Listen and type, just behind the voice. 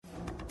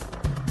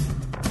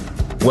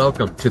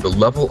Welcome to the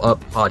Level Up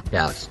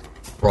Podcast,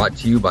 brought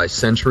to you by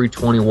Century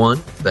 21,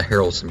 the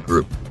Harrelson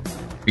Group,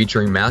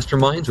 featuring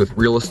masterminds with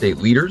real estate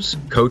leaders,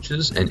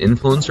 coaches, and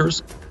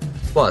influencers,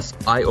 plus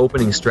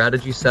eye-opening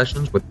strategy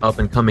sessions with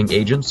up-and-coming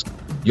agents.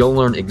 You'll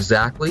learn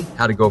exactly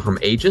how to go from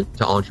agent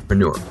to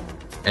entrepreneur.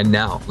 And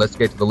now, let's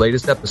get to the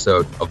latest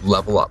episode of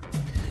Level Up.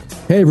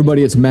 Hey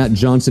everybody, it's Matt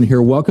Johnson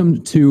here.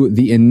 Welcome to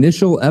the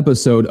initial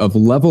episode of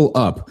Level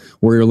Up,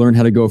 where you'll learn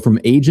how to go from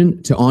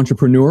agent to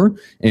entrepreneur.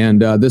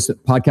 And this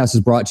podcast is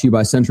brought to you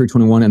by Century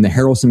 21 and the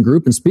Harrelson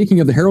Group. And speaking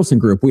of the Harrelson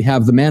Group, we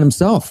have the man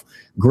himself,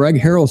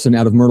 Greg Harrelson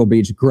out of Myrtle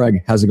Beach.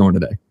 Greg, how's it going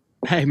today?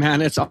 Hey,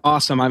 man, it's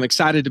awesome. I'm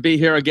excited to be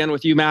here again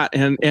with you, Matt,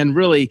 and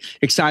really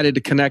excited to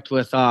connect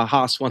with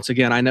Haas once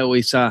again. I know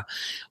we're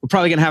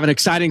probably going to have an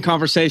exciting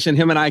conversation.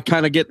 Him and I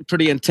kind of get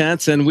pretty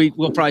intense, and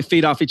we'll probably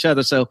feed off each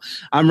other. So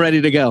I'm ready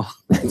to go.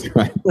 That's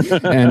right.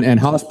 And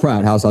Haas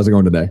Pratt, how's it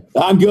going today?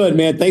 I'm good,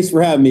 man. Thanks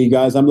for having me,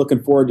 guys. I'm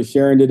looking forward to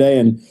sharing today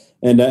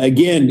and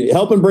again,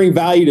 helping bring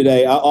value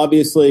today.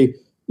 Obviously,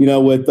 you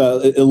know, with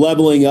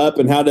leveling up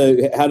and how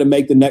to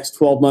make the next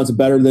 12 months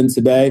better than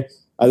today.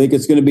 I think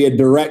it's going to be a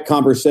direct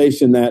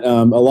conversation that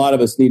a lot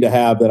of us need to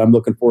have that I'm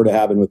looking forward to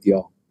having with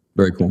y'all.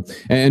 Very cool.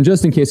 And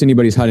just in case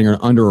anybody's hiding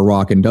under a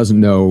rock and doesn't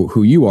know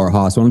who you are,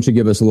 Haas, why don't you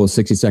give us a little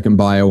 60-second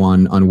bio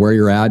on where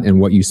you're at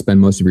and what you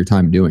spend most of your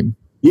time doing?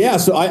 Yeah,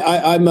 so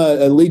I'm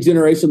a lead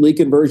generation, lead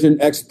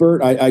conversion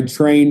expert. I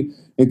train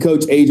and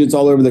coach agents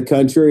all over the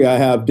country. I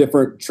have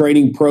different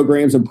training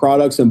programs and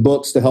products and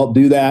books to help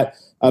do that,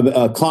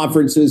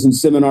 conferences and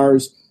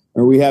seminars.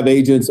 Or we have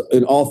agents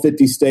in all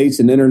 50 states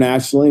and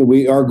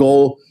internationally. Our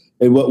goal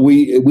and what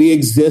we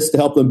exist to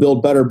help them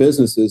build better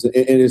businesses,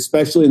 and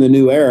especially in the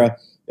new era,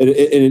 in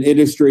an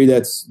industry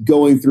that's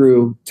going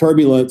through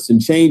turbulence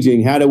and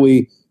changing. How do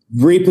we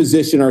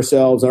reposition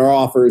ourselves and our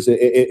offers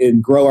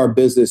and grow our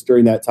business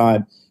during that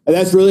time? And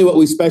that's really what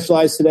we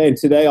specialize today. And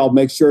today I'll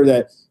make sure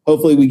that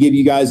hopefully we give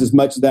you guys as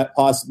much of that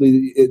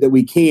possibly that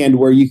we can,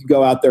 where you can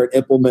go out there and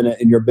implement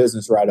it in your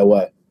business right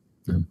away.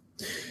 Yeah.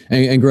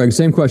 And Greg,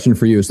 same question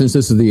for you. Since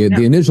this is the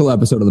initial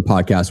episode of the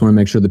podcast, I want to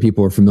make sure that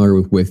people are familiar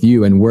with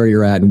you and where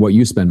you're at and what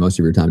you spend most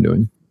of your time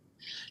doing.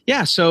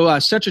 Yeah, so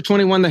Century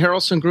 21, the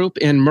Harrelson Group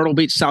in Myrtle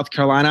Beach, South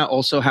Carolina,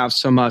 also have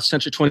some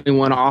Century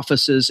 21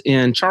 offices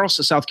in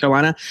Charleston, South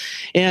Carolina.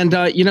 And,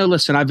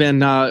 listen, I've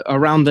been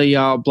around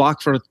the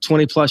block for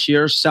 20 plus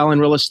years selling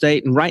real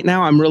estate. And right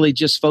now I'm really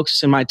just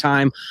focusing my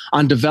time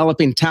on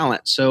developing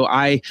talent. So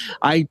I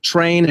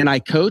train and I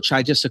coach.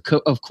 I just,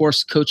 of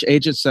course, coach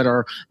agents that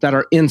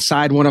are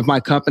inside one of my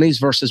companies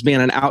versus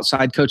being an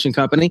outside coaching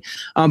company.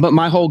 But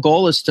my whole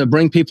goal is to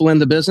bring people in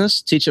the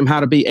business, teach them how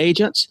to be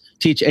agents,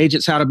 teach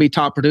agents how to be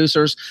top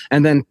producers,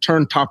 and then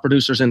turn top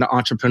producers into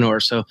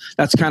entrepreneurs. So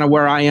that's kind of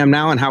where I am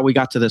now and how we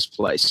got to this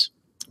place.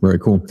 Very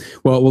cool.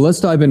 Well, let's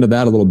dive into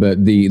that a little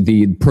bit.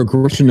 The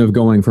progression of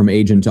going from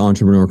agent to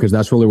entrepreneur, because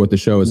that's really what the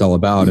show is all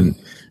about. And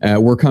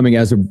we're coming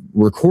as of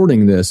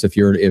recording this. If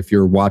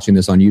you're watching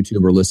this on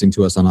YouTube or listening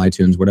to us on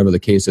iTunes, whatever the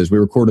case is, we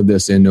recorded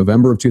this in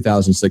November of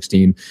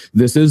 2016.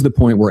 This is the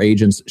point where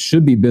agents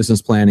should be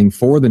business planning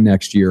for the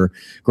next year.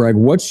 Greg,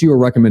 what's your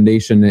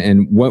recommendation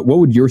and what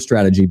would your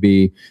strategy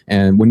be?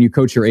 And when you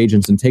coach your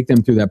agents and take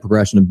them through that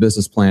progression of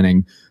business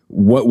planning,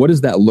 what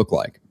does that look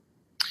like?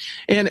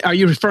 And are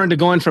you referring to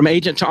going from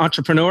agent to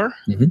entrepreneur?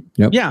 Mm-hmm.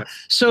 Yep. Yeah.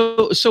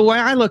 So what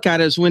I look at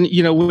is when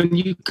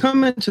you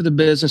come into the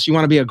business, you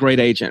want to be a great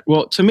agent.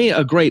 Well, to me,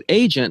 a great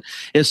agent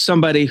is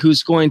somebody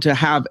who's going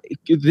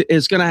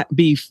to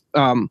be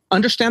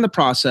understand the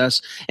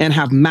process and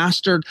have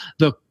mastered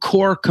the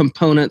core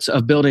components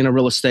of building a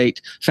real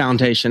estate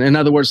foundation. In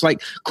other words,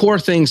 like core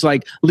things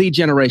like lead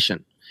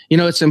generation.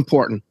 It's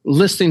important.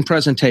 Listing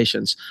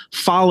presentations,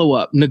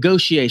 follow-up,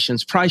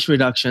 negotiations, price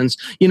reductions,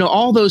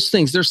 all those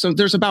things.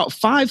 There's about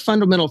 5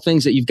 fundamental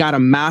things that you've got to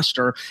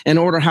master in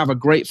order to have a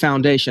great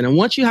foundation. And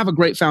once you have a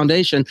great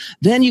foundation,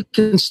 then you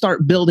can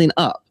start building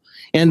up.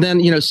 And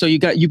then, so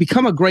you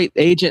become a great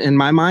agent in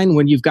my mind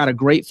when you've got a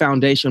great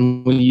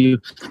foundation, when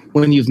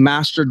you've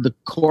mastered the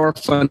core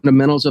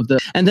fundamentals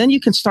and then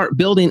you can start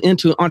building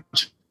into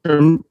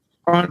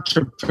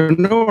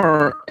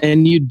entrepreneur,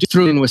 and you do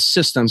through with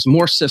systems,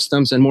 more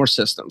systems and more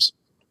systems.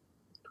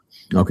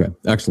 Okay,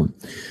 excellent.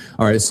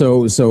 All right,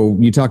 so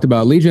you talked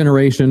about lead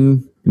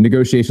generation,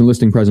 negotiation,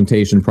 listing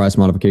presentation, price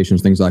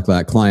modifications, things like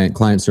that,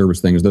 client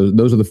service things.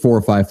 Those are the 4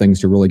 or 5 things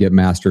to really get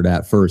mastered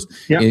at first.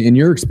 Yep. In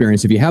your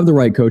experience, if you have the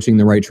right coaching,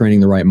 the right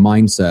training, the right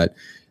mindset,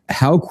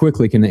 how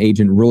quickly can an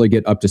agent really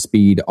get up to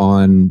speed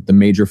on the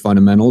major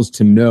fundamentals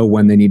to know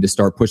when they need to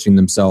start pushing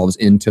themselves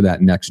into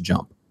that next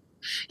jump?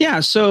 Yeah,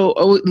 so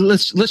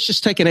let's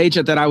just take an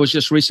agent that I was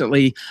just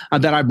recently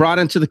that I brought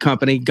into the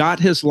company, got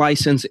his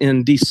license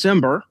in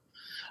December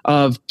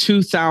of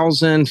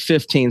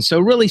 2015. So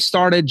really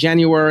started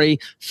January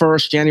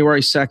 1st,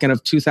 January 2nd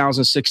of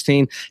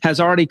 2016, has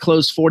already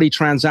closed 40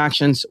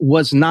 transactions,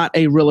 was not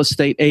a real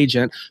estate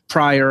agent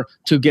prior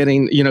to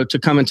getting, to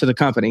come into the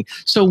company.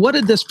 So what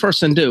did this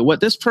person do?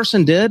 What this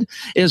person did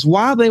is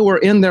while they were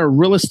in their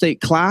real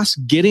estate class,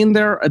 getting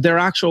their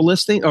actual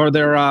listing or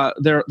their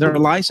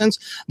license,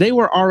 they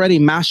were already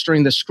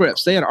mastering the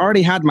scripts. They had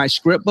already had my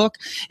script book.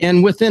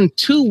 And within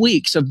 2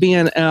 weeks of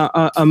being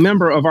a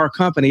member of our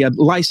company, a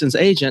licensed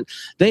agent,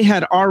 they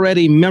had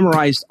already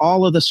memorized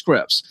all of the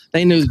scripts.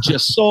 They knew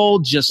just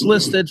sold, just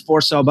listed,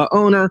 for sale by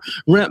owner,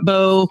 rent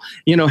bow,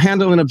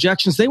 handling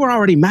objections. They were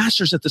already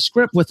masters at the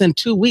script within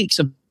 2 weeks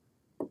of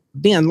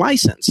being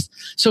licensed.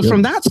 So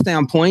from that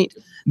standpoint,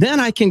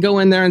 then I can go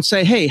in there and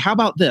say, hey, how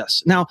about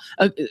this? Now,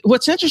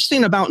 what's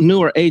interesting about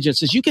newer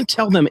agents is you can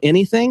tell them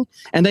anything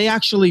and they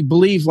actually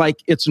believe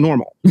like it's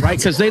normal, right?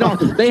 Because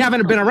they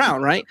haven't been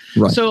around, right?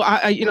 So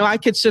I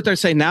could sit there and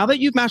say, now that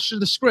you've mastered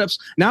the scripts,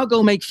 now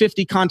go make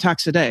 50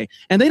 contacts a day.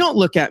 And they don't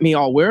look at me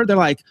all weird. They're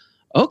like,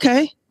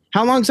 okay,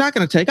 how long is that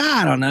going to take?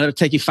 I don't know. It'll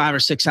take you 5 or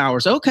 6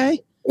 hours. Okay.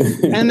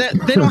 And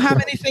they don't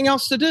have anything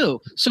else to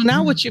do. So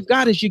now what you've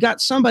got is you got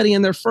somebody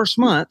in their first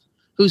month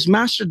who's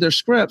mastered their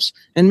scripts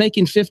and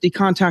making 50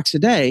 contacts a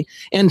day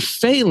and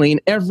failing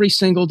every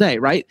single day,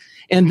 right?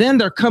 And then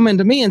they're coming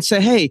to me and say,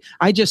 hey,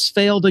 I just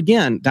failed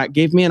again. That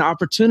gave me an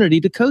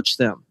opportunity to coach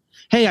them.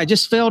 Hey, I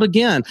just failed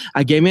again.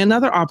 I gave me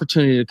another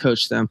opportunity to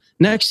coach them.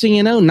 Next thing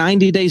you know,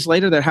 90 days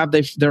later, they have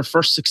their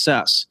first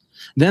success.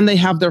 Then they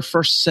have their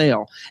first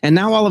sale. And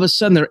now all of a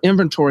sudden their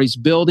inventory is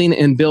building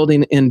and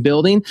building and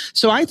building.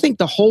 So I think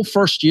the whole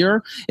first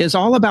year is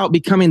all about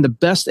becoming the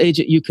best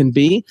agent you can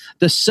be.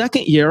 The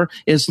second year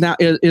is about,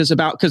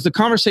 because the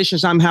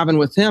conversations I'm having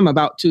with him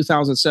about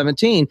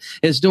 2017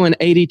 is doing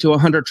 80 to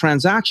 100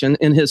 transactions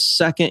in his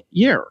second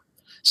year.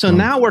 So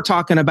now we're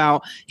talking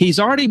about, he's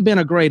already been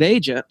a great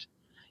agent.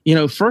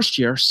 First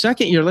year.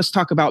 Second year, let's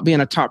talk about being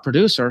a top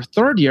producer.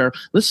 Third year,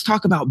 let's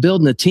talk about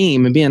building a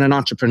team and being an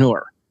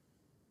entrepreneur.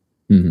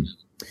 Mm-hmm.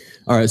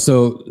 All right,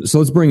 so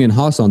let's bring in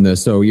Haas on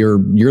this. So you're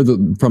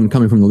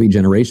coming from the lead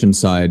generation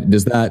side.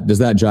 Does that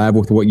jive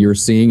with what you're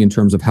seeing in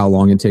terms of how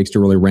long it takes to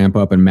really ramp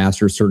up and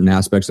master certain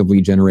aspects of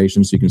lead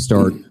generation so you can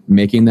start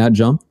making that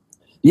jump?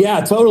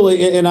 Yeah,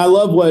 totally. And I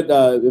love what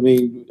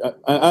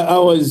I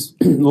always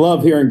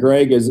love hearing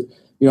Greg is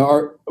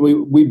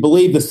we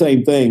believe the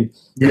same thing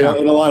in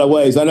a lot of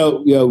ways. I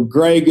know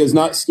Greg is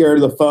not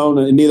scared of the phone,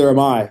 and neither am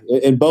I.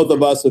 And both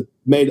of us have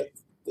made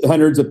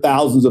hundreds of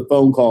thousands of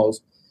phone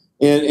calls.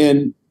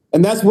 And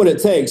that's what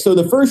it takes. So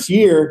the first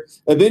year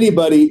of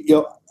anybody,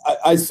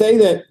 I say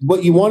that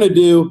what you want to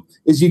do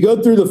is you go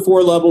through the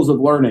 4 levels of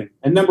learning.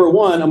 And number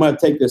one, I'm going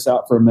to take this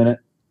out for a minute.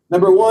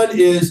 Number one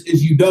is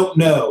you don't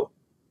know.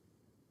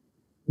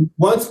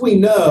 Once we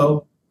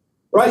know,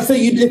 right? So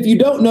if you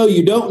don't know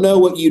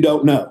what you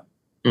don't know.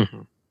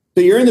 Mm-hmm.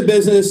 So you're in the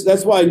business.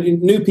 That's why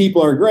new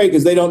people are great,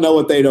 because they don't know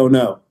what they don't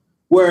know.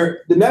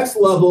 Where the next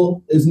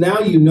level is now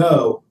you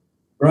know,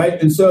 right?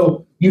 And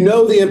so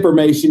the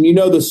information,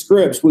 the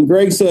scripts. When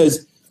Greg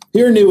says,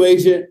 here, new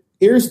agent,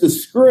 here's the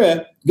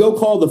script, go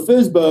call the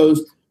FSBOs,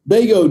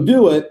 they go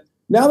do it.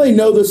 Now they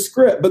know the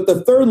script. But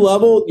the third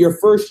level, your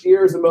first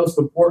year, is the most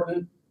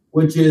important,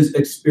 which is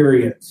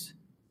experience,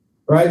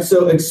 right?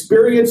 So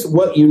experience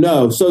what you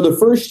know. So the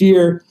first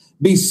year,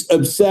 be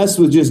obsessed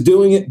with just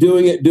doing it. Do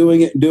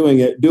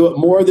it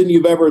more than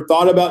you've ever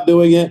thought about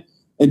doing it,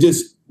 and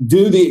just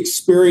do the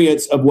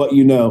experience of what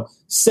you know.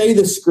 Say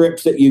the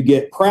scripts that you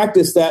get.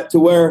 Practice that to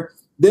where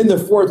then the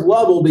fourth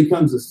level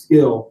becomes a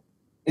skill.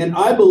 And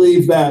I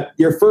believe that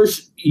your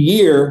first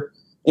year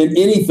in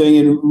anything,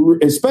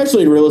 and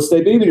especially in real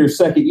estate, but even your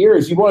second year,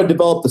 is you want to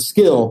develop the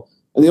skill.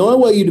 And the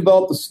only way you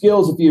develop the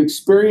skills is if you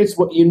experience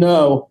what you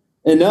know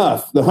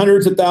enough. The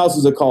hundreds of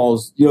thousands of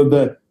calls,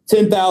 the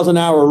 10,000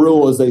 hour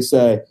rule, as they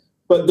say.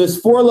 But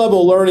this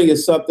 4-level learning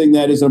is something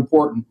that is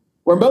important.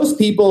 Where most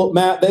people,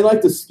 Matt, they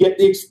like to skip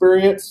the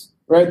experience,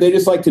 right? They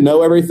just like to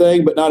know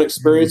everything, but not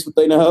experience what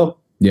they know.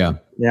 Yeah.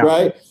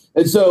 Right.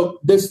 And so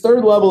this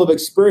third level of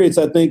experience,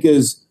 I think,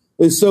 is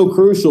so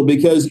crucial,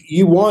 because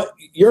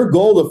your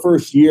goal the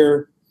first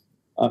year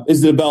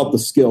is to develop the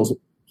skills,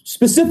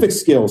 specific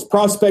skills,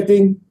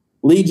 prospecting,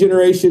 lead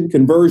generation,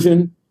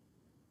 conversion.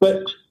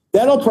 But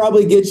that'll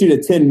probably get you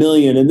to 10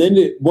 million. And then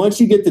once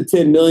you get to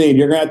 10 million,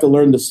 you're going to have to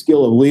learn the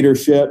skill of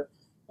leadership,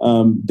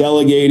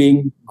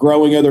 delegating,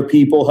 growing other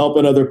people,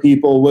 helping other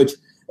people,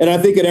 and I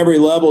think at every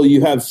level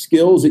you have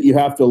skills that you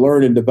have to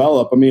learn and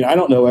develop. I mean, I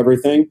don't know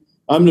everything.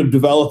 I'm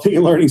developing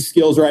and learning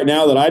skills right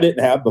now that I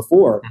didn't have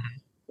before.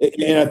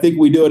 And I think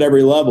we do at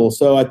every level.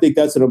 So I think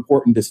that's an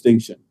important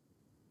distinction.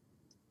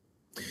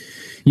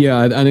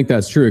 Yeah, I think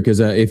that's true, because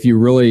if you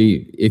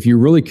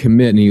really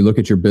commit and you look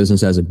at your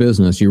business as a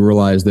business, you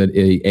realize that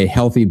a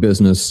healthy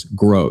business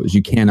grows.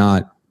 You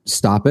cannot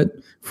stop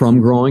it from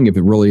growing if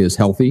it really is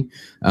healthy.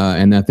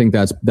 And I think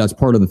that's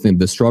part of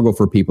the struggle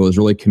for people is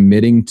really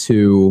committing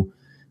to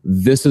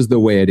this is the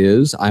way it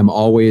is. I'm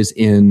always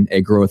in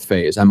a growth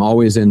phase. I'm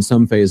always in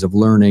some phase of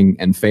learning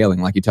and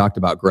failing, like you talked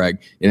about,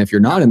 Greg. And if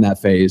you're not in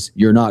that phase,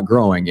 you're not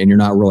growing and you're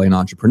not really an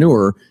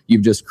entrepreneur.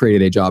 You've just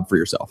created a job for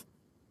yourself.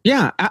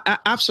 Yeah,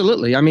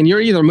 absolutely. I mean, you're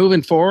either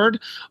moving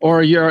forward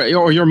or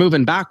you're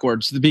moving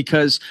backwards,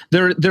 because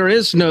there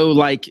is no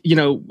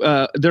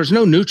there's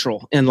no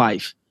neutral in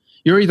life.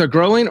 You're either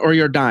growing or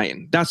you're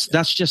dying. That's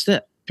just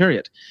it.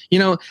 Period.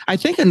 I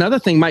think another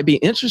thing might be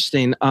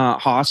interesting,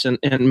 Hoss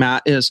and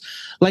Matt, is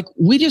like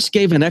we just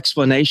gave an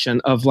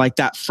explanation of like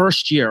that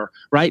first year,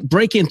 right?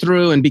 Breaking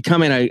through and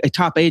becoming a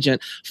top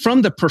agent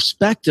from the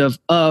perspective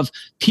of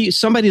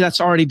somebody that's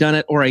already done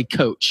it or a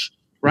coach.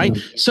 Right.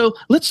 Mm-hmm. So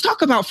let's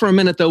talk about for a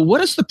minute, though,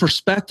 what is the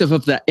perspective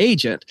of the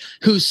agent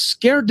who's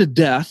scared to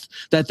death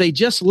that they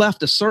just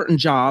left a certain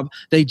job?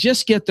 They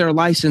just get their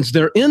license.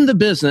 They're in the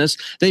business.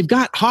 They've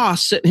got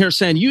Hoss sitting here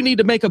saying, you need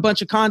to make a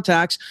bunch of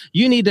contacts.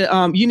 You need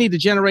to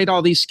generate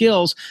all these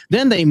skills.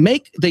 Then they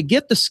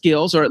get the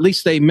skills, or at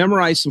least they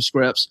memorize some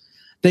scripts.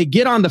 They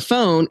get on the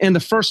phone, and the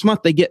first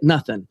month they get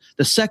nothing.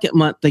 The second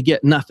month they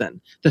get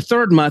nothing. The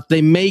third month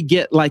they may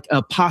get like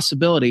a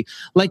possibility.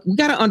 Like we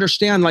got to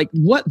understand like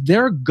what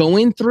they're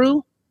going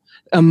through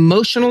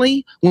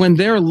emotionally when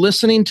they're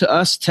listening to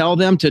us tell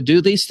them to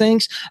do these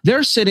things.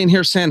 They're sitting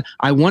here saying,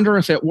 I wonder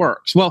if it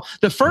works. Well,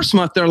 the first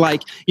month they're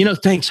like,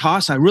 thanks,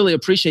 Hoss. I really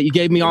appreciate you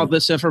gave me all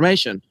this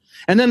information.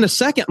 And then the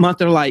second month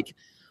they're like,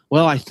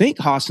 well, I think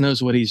Hoss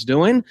knows what he's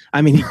doing.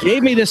 I mean, he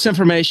gave me this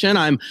information.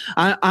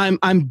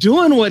 I'm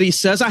doing what he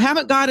says. I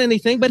haven't got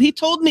anything, but he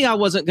told me I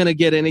wasn't going to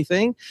get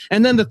anything.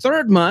 And then the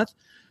third month,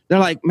 they're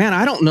like, man,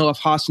 I don't know if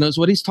Hoss knows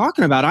what he's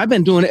talking about. I've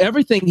been doing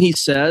everything he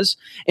says,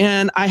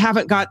 and I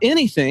haven't got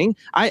anything.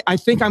 I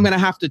think I'm going to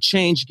have to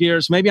change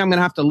gears. Maybe I'm going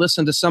to have to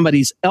listen to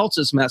somebody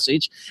else's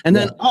message. And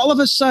then all of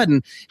a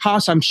sudden,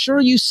 Hoss, I'm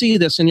sure you see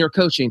this in your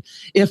coaching.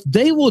 If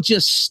they will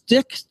just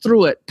stick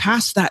through it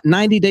past that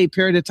 90-day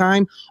period of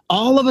time,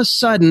 all of a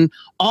sudden,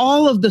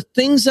 all of the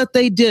things that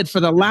they did for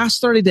the last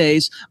 30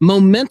 days,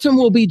 momentum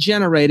will be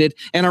generated.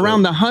 And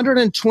around the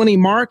 120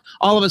 mark,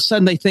 all of a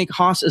sudden they think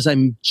Hoss is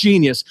a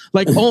genius.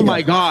 Like, oh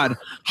my God,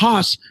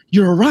 Hoss,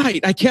 you're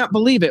right. I can't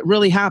believe it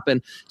really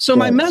happened. So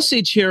my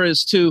message here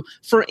is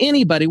for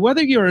anybody,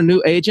 whether you're a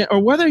new agent or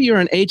whether you're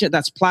an agent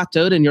that's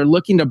plateaued and you're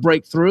looking to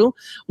break through,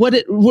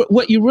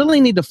 what you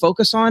really need to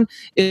focus on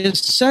is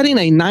setting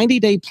a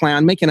 90-day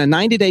plan, making a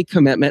 90-day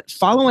commitment,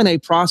 following a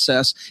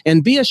process,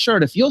 and be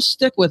assured if you'll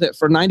stick with it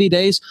for 90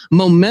 days,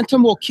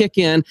 momentum will kick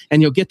in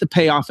and you'll get the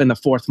payoff in the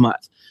fourth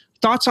month.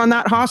 Thoughts on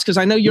that, Hoss? Because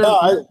I know you're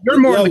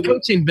more in the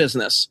coaching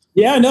business.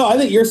 Yeah, no, I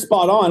think you're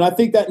spot on. I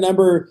think that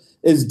number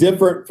is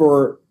different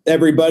for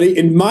everybody.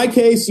 In my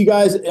case, you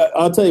guys,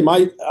 I'll tell you,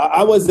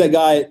 I was that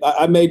guy.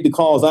 I made the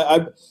calls.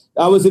 I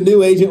was a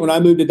new agent when I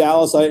moved to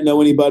Dallas. I didn't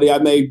know anybody. I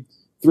made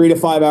 3 to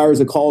 5 hours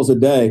of calls a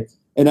day,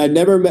 and I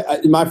never.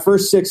 In my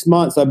first 6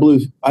 months, I blew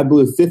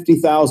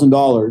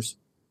 $50,000.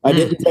 I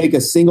didn't take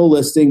a single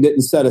listing,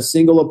 didn't set a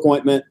single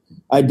appointment.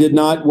 I did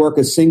not work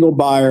a single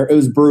buyer. It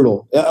was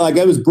brutal.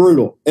 It was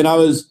brutal. And I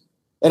was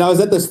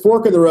at this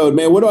fork in the road,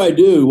 man. What do I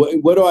do?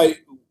 Who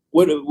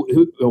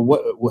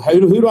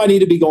do I need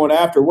to be going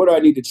after? What do I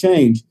need to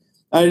change?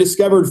 And I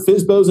discovered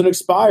FSBOs and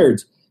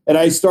expireds. And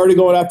I started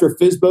going after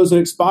FSBOs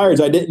and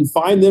expireds. I didn't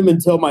find them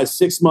until my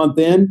 6 month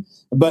in.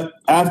 But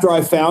after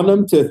I found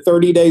them, to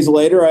 30 days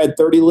later, I had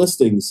 30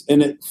 listings.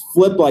 And it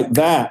flipped like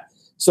that.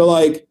 So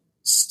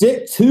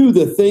stick to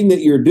the thing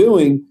that you're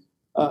doing,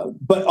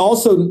 but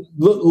also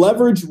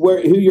leverage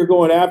who you're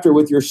going after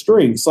with your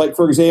strengths. Like,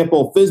 for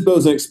example,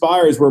 FSBOs and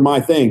expires were my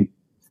thing,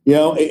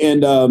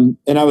 and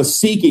I was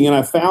seeking and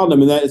I found them,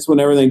 and that's when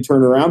everything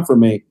turned around for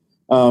me.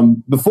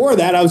 Before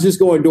that, I was just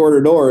going door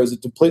to door as a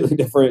completely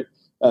different,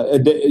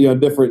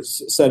 different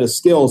set of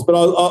skills. But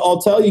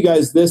I'll tell you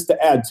guys this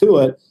to add to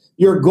it.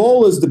 Your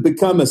goal is to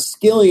become a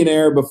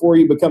skillionaire before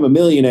you become a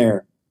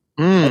millionaire.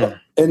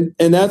 And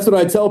that's what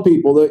I tell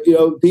people,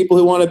 that people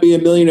who want to be a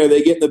millionaire,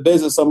 they get in the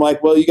business. I'm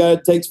like, well, you got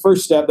to take the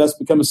first step. That's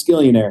become a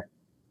skillionaire.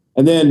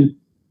 And then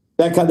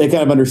they kind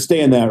of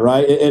understand that,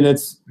 right? And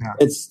it's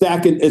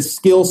stacking, it's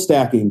skill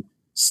stacking,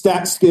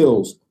 stack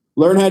skills,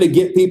 learn how to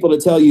get people to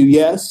tell you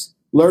yes,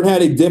 learn how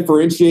to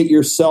differentiate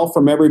yourself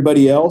from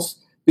everybody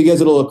else,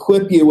 because it'll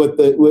equip you with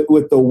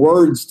the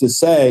words to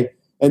say,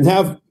 and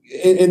have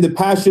in the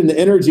passion, the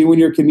energy when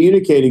you're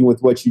communicating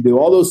with what you do.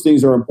 All those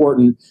things are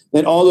important,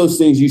 and all those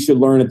things you should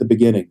learn at the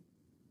beginning.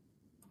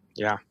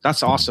 Yeah,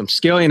 that's awesome.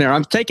 Skillionaire.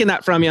 I'm taking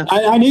that from you.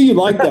 I knew you'd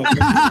like that.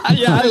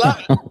 Yeah, I love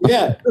it.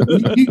 Yeah,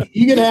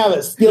 you can have it.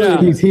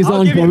 Skillionaire.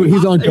 Yeah.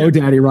 He's on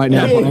GoDaddy right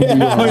now.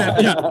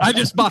 Yeah. I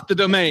just bought the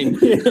domain.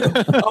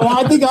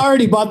 I think I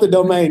already bought the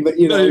domain, but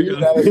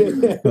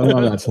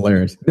Oh, that's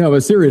hilarious. No,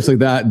 but seriously,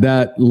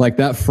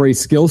 that phrase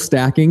 "skill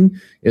stacking"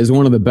 is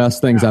one of the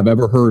best things I've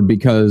ever heard,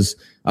 because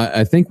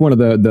I think one of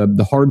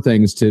the hard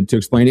things to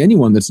explain to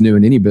anyone that's new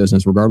in any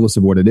business, regardless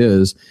of what it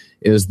is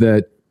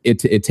that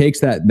it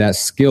takes that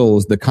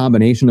skills, the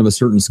combination of a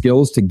certain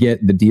skills to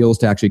get the deals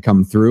to actually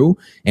come through.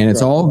 And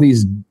it's all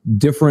these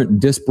different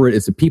disparate,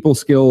 it's the people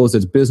skills,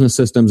 it's business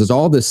systems, it's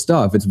all this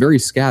stuff. It's very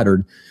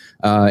scattered.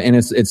 And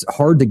it's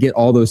hard to get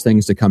all those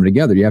things to come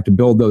together. You have to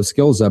build those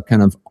skills up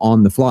kind of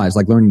on the fly. It's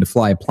like learning to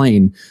fly a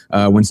plane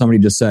when somebody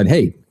just said,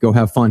 hey, go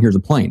have fun. Here's a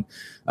plane.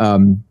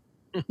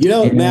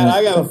 Matt,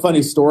 I got a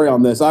funny story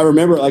on this. I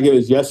remember it like it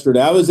was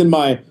yesterday.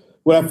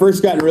 When I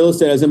first got in real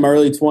estate, I was in my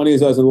early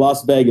 20s. I was in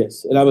Las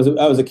Vegas, and I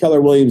was a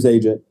Keller Williams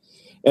agent.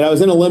 And I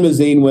was in a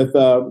limousine with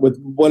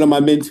one of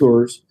my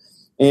mentors.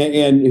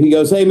 And he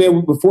goes, hey,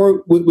 man,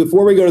 before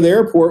we go to the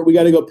airport, we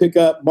got to go pick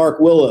up Mark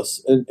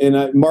Willis.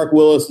 And Mark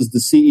Willis is the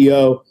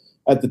CEO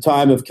at the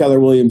time of Keller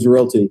Williams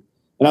Realty.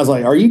 And I was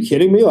like, are you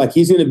kidding me? Like,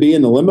 he's going to be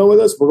in the limo with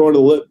us? We're going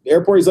to the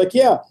airport? He's like,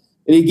 yeah.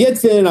 And he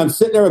gets in, and I'm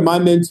sitting there with my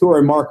mentor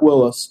and Mark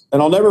Willis,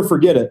 and I'll never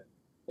forget it.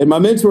 And my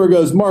mentor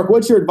goes, Mark,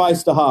 what's your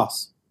advice to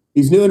Haas?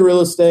 He's new in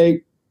real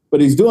estate,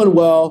 but he's doing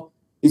well.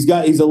 He's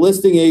a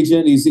listing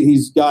agent.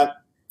 He's got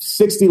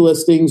 60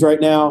 listings right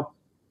now.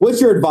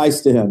 What's your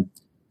advice to him?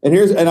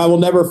 And I will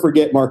never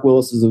forget Mark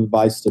Willis's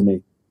advice to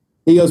me.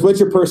 He goes, what's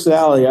your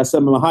personality? I said,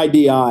 I'm a high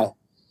DI.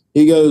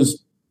 He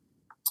goes,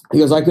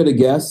 I could have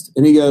guessed.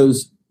 And he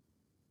goes,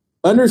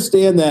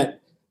 understand that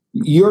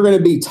you're going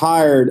to be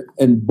tired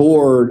and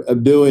bored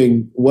of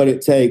doing what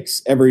it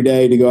takes every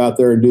day to go out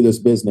there and do this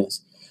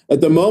business. At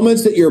the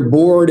moments that you're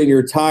bored and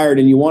you're tired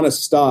and you want to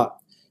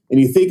stop and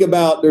you think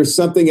about there's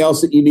something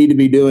else that you need to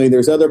be doing,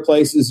 there's other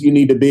places you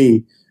need to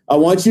be, I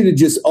want you to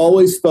just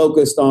always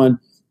focus on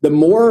the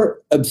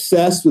more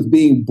obsessed with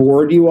being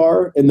bored you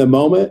are in the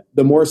moment,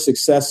 the more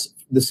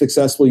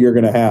successful you're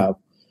going to have.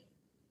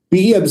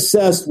 Be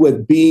obsessed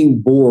with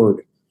being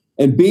bored.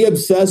 And be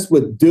obsessed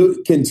with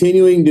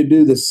continuing to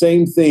do the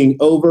same thing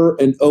over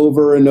and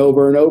over and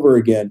over and over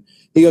again.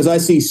 He goes, I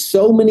see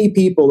so many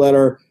people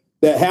that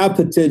have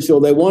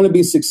potential. They want to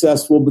be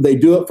successful, but they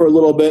do it for a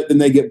little bit, then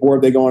they get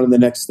bored. They go on to the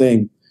next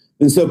thing.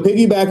 And so,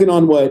 piggybacking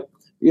on what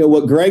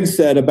Greg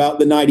said about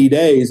the 90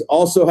 days,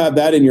 also have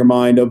that in your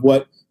mind of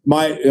what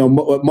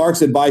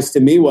Mark's advice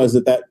to me was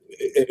that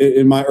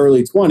in my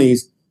early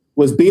 20s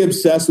was be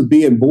obsessed with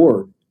being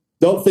bored.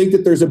 Don't think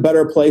that there's a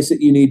better place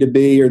that you need to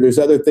be or there's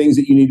other things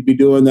that you need to be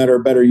doing that are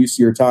better use of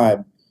your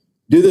time.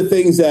 Do the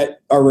things that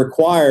are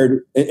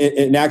required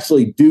and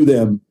actually do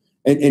them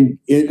and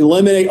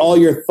eliminate all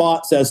your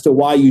thoughts as to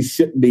why you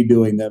shouldn't be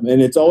doing them.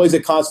 And it's always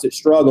a constant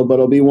struggle, but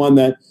it'll be one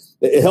that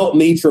it helped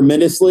me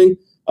tremendously.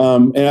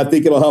 And I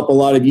think it'll help a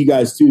lot of you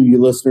guys too,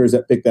 you listeners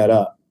that pick that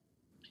up.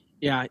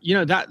 Yeah.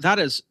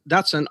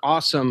 That's an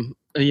awesome,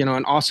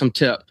 an awesome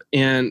tip.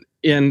 And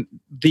in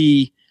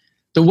the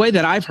way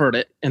that I've heard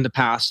it in the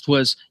past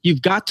was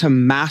you've got to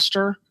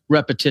master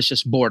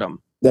repetitious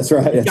boredom. That's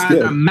right. You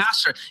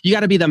got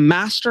to be the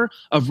master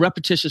of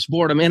repetitious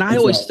boredom. And I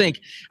always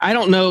think, I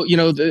don't know,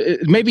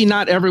 maybe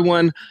not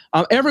everyone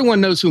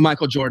knows who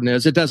Michael Jordan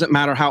is. It doesn't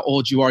matter how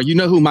old you are. You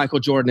know who Michael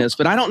Jordan is,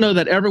 but I don't know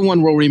that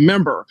everyone will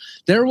remember.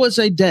 There was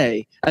a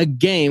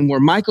game where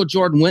Michael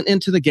Jordan went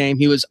into the game.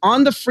 He was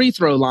on the free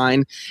throw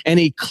line and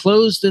he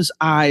closed his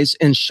eyes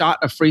and shot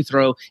a free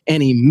throw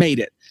and he made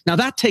it. Now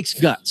that takes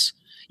guts.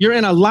 You're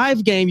in a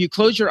live game. You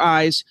close your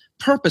eyes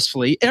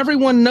purposefully.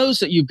 Everyone knows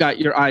that you've got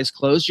your eyes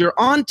closed. You're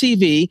on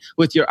TV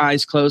with your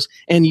eyes closed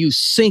and you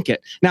sink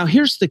it. Now,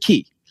 here's the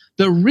key.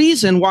 The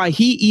reason why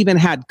he even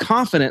had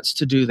confidence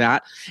to do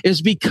that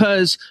is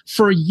because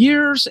for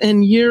years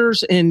and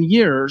years and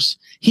years,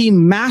 he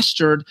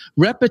mastered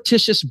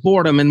repetitious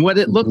boredom. And what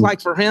it looked like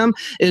for him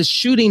is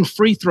shooting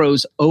free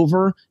throws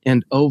over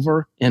and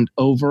over and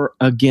over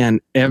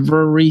again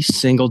every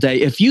single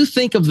day. If you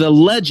think of the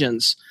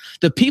legends,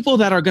 the people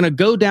that are going to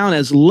go down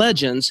as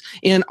legends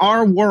in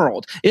our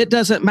world, it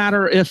doesn't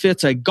matter if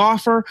it's a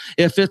golfer,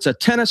 if it's a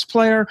tennis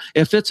player,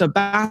 if it's a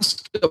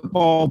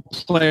basketball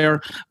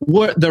player.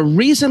 The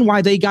reason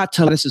why they got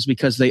to this is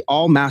because they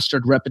all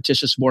mastered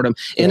repetitious boredom.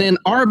 Yeah. And in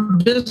our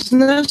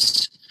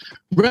business,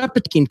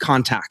 repeating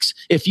contacts.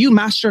 If you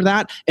master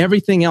that,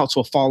 everything else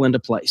will fall into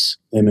place.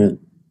 Amen.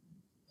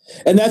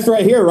 And that's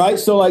right here, right?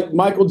 So like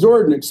Michael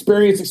Jordan,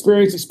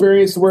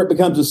 experience where it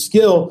becomes a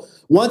skill.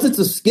 Once it's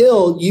a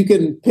skill, you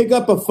can pick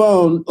up a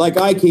phone like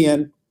I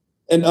can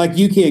and like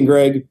you can,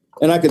 Greg,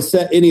 and I can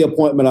set any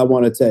appointment I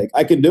want to take.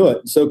 I can do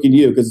it. So can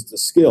you because it's a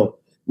skill.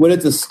 When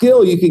it's a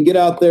skill, you can get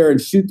out there and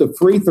shoot the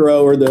free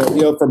throw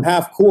or from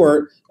half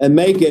court and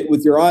make it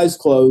with your eyes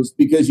closed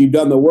because you've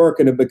done the work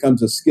and it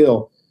becomes a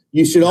skill.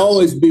 You should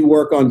always be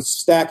work on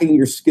stacking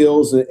your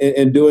skills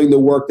and doing the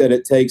work that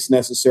it takes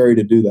necessary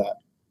to do that.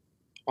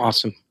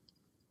 Awesome.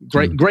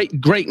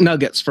 Great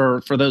nuggets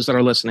for those that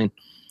are listening.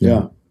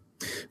 Yeah.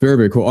 Very,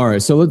 very cool. All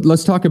right. So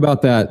let's talk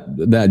about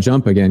that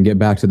jump again, get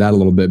back to that a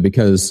little bit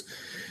because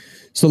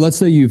so let's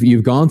say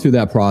you've gone through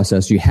that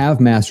process, you have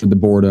mastered the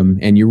boredom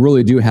and you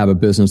really do have a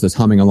business that's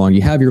humming along.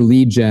 You have your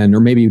lead gen, or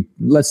maybe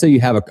let's say you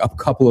have a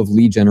couple of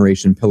lead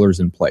generation pillars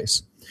in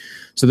place.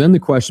 So then the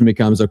question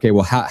becomes, okay,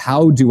 well,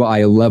 how do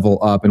I level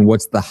up and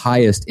what's the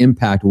highest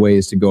impact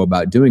ways to go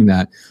about doing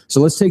that?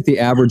 So let's take the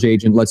average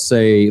agent. Let's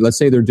say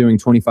they're doing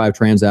 25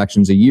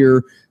 transactions a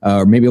year,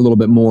 or maybe a little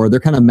bit more.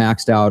 They're kind of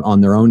maxed out on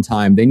their own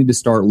time. They need to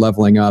start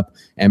leveling up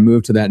and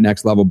move to that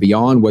next level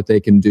beyond what they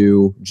can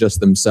do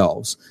just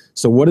themselves.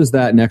 So what does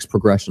that next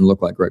progression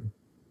look like, Greg?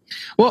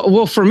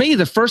 Well, for me,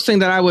 the first thing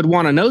that I would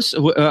want to know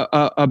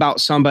about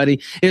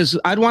somebody is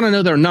I'd want to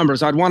know their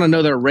numbers. I'd want to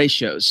know their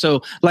ratios.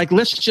 So, like,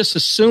 let's just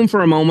assume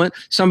for a moment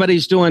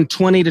somebody's doing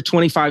 20 to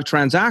 25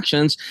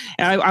 transactions.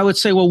 And I would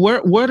say, well,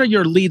 what are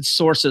your lead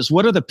sources?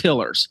 What are the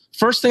pillars?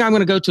 First thing I'm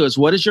going to go to is,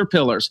 what is your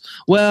pillars?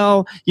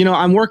 Well,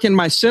 I'm working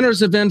my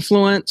centers of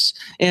influence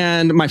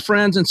and my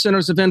friends and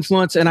centers of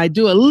influence, and I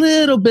do a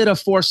little bit of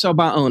for sale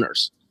by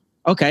owners.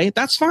 Okay,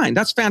 that's fine.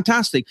 That's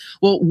fantastic.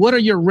 Well, what are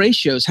your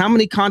ratios? How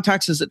many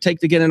contacts does it take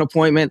to get an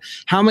appointment?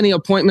 How many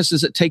appointments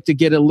does it take to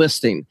get a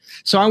listing?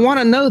 So I want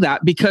to know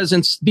that,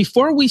 because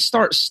before we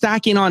start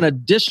stacking on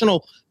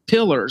additional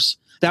pillars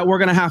that we're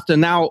going to have to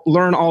now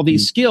learn all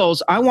these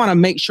skills, I want to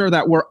make sure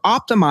that we're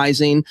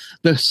optimizing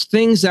the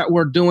things that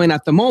we're doing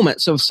at the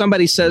moment. So if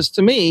somebody says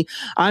to me,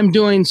 I'm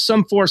doing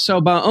some for sale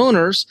by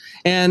owners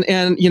and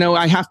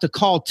I have to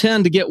call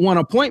 10 to get one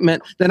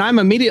appointment, then I'm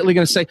immediately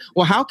going to say,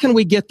 well, how can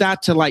we get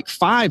that to like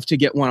 5 to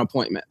get one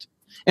appointment?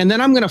 And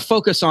then I'm going to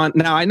focus on,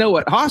 now I know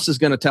what Haas is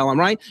going to tell him,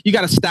 right? You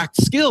got to stack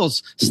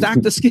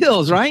the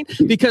skills, right?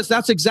 Because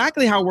that's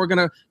exactly how we're going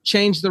to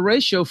change the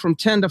ratio from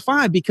 10 to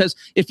 5. Because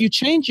if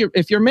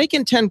you're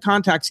making 10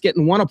 contacts,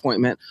 getting one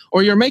appointment,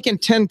 or you're making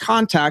 10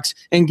 contacts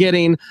and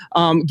getting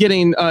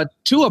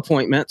 2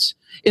 appointments,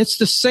 it's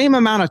the same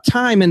amount of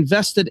time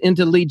invested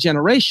into lead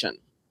generation.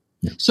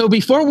 So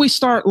before we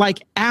start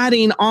like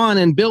adding on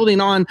and building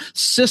on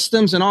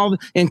systems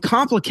and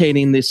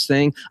complicating this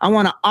thing, I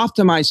want to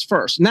optimize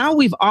first. Now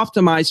we've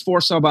optimized for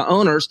sale by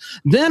owners,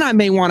 then I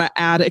may want to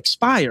add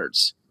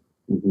expireds.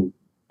 Mm-hmm.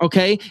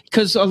 Okay?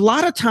 Because a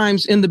lot of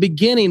times in the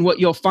beginning, what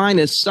you'll find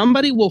is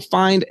somebody will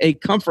find a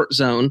comfort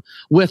zone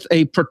with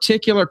a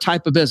particular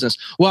type of business.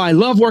 Well, I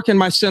love working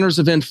my centers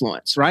of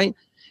influence, right?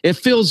 It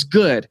feels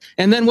good.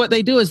 And then what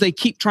they do is they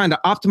keep trying to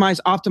optimize,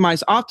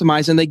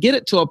 and they get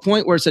it to a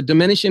point where it's a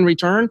diminishing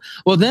return.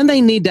 Well, then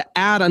they need to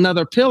add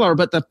another pillar.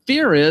 But the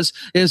fear is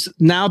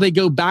now they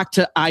go back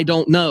to, I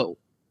don't know.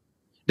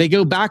 They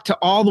go back to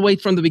all the way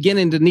from the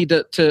beginning to need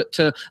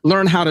to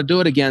learn how to do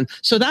it again.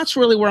 So that's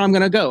really where I'm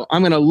going to go.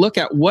 I'm going to look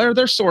at where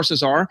their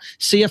sources are,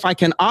 see if I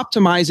can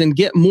optimize and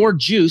get more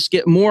juice,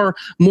 get more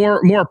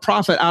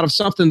profit out of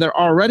something they're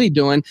already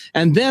doing.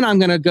 And then I'm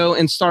going to go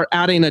and start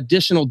adding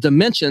additional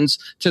dimensions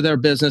to their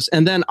business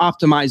and then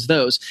optimize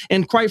those.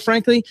 And quite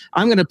frankly,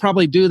 I'm going to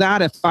probably do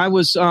that if I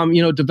was,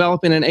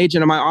 developing an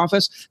agent in my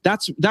office.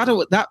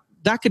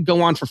 That could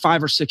go on for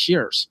 5 or 6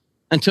 years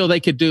until they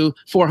could do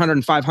 400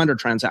 and 500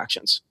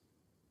 transactions.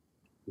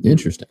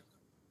 Interesting.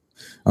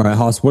 All right,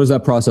 Haas, what does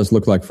that process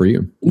look like for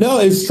you? No,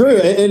 it's true.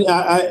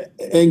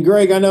 And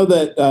Greg, I know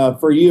that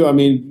for you,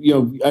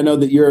 I know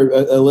that you're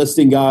a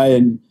listing guy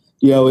and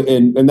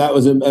that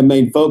was a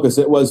main focus.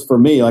 It was for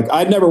me. Like,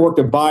 I'd never worked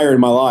a buyer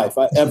in my life,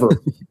 ever.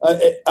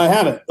 I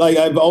haven't. Like,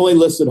 I've only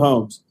listed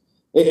homes.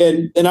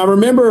 And I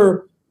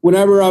remember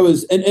whenever I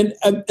was, and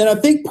I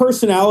think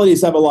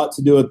personalities have a lot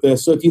to do with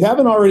this. So if you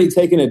haven't already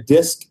taken a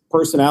DISC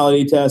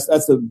personality test,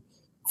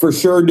 for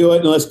sure do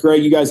it. Unless,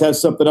 Greg, you guys have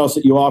something else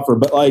that you offer.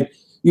 But like,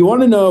 you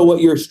want to know what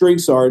your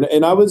strengths are.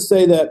 And I would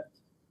say that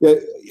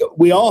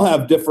we all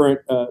have different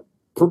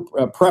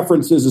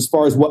preferences as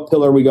far as what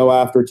pillar we go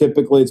after.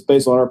 Typically, it's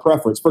based on our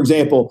preference. For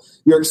example,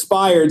 your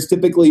expireds,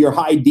 typically your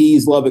high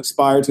Ds love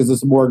expireds because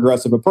it's a more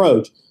aggressive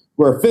approach.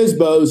 Where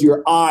FSBOs,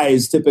 your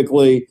Is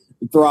typically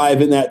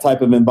thrive in that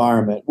type of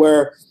environment.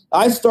 Where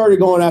I started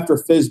going after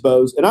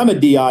FSBOs, and I'm a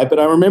DI, but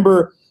I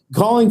remember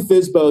calling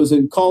FSBOs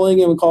and calling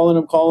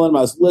them.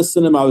 I was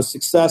listing them. I was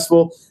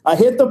successful. I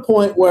hit the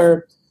point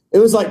where it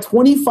was like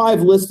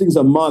 25 listings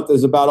a month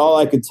is about all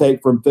I could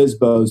take from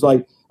FSBOs.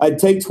 Like, I'd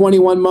take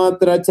 21 month,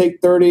 then I'd take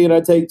 30, and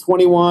I'd take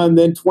 21,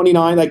 then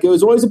 29. Like, it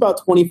was always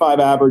about 25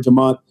 average a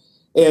month.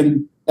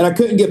 And I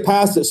couldn't get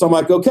past it. So I'm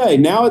like, okay,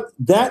 now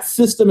that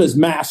system is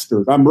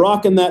mastered. I'm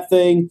rocking that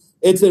thing.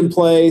 It's in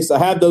place. I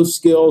have those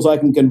skills. I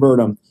can convert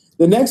them.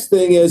 The next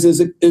thing is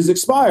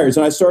expires.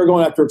 And I started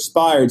going after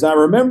expires. And I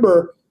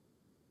remember,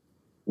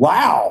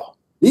 wow,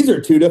 these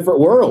are two different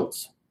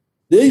worlds.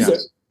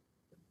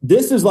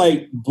 This is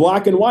like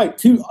black and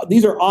white.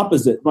 These are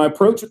opposite. My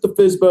approach with the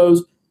FSBOs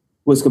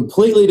was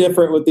completely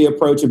different with the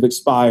approach of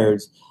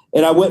expireds.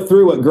 And I went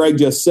through what Greg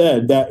just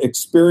said, that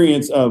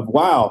experience of,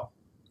 wow,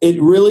 it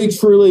really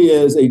truly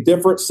is a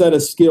different set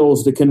of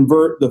skills to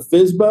convert the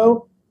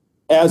FSBO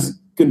as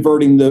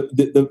converting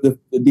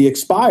the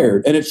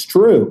expired. And it's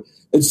true.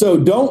 And so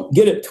don't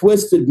get it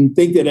twisted and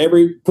think that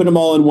put them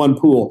all in one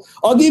pool.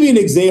 I'll give you an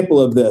example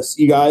of this,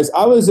 you guys.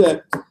 I was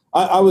actually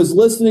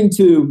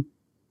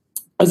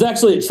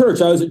at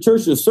church. I was at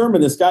church at a sermon.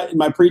 This guy,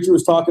 my preacher,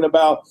 was talking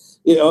about,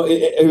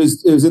 it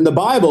was in the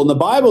Bible. In the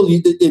Bible,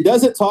 it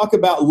doesn't talk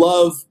about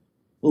love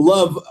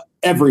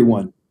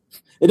everyone.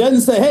 It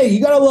doesn't say, hey,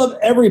 you got to love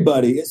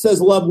everybody. It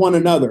says love one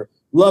another,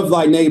 love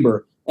thy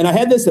neighbor. And I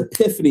had this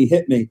epiphany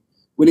hit me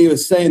when he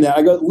was saying that.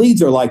 I go,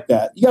 leads are like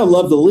that. You got to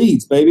love the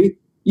leads, baby.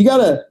 You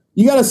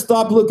gotta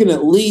stop looking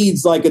at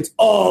leads like it's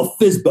all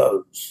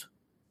FSBOs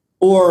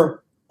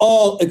or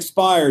all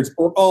expireds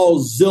or all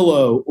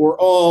Zillow or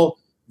all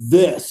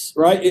this,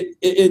 right?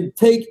 It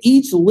take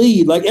each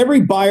lead, like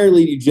every buyer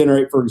lead you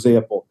generate, for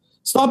example,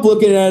 Stop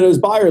looking at it as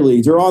buyer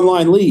leads or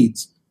online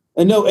leads,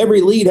 and know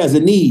every lead has a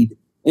need.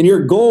 And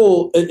your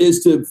goal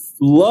is to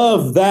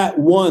love that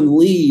one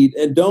lead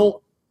and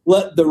don't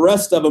let the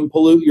rest of them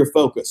pollute your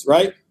focus,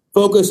 right?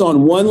 Focus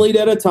on one lead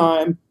at a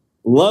time,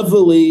 love the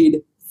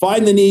lead,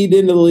 find the need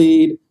in the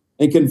lead,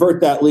 and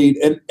convert that lead.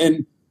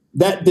 And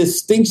that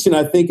distinction,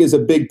 I think, is a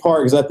big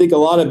part, because I think a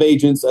lot of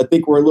agents, I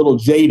think we're a little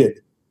jaded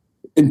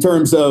in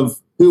terms of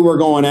who we're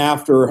going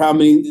after or how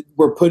many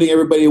we're putting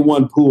everybody in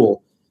one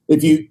pool.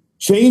 If you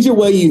change the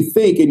way you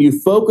think and you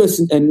focus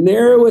and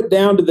narrow it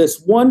down to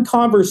this one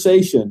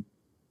conversation,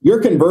 your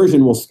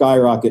conversion will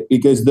skyrocket,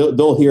 because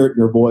they'll hear it in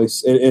your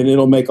voice, and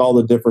it'll make all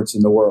the difference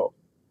in the world.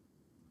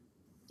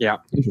 Yeah.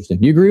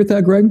 Interesting. You agree with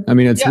that, Greg? I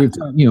mean,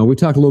 we've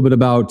talked a little bit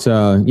about,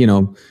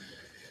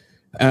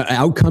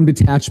 outcome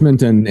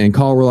detachment and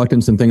call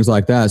reluctance and things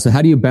like that. So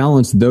how do you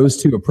balance those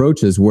two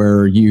approaches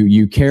where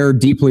you care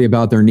deeply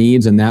about their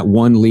needs and that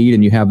one lead,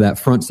 and you have that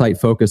front sight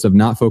focus of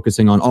not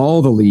focusing on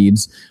all the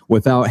leads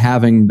without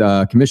having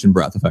the commission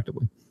breath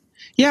effectively?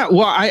 Yeah,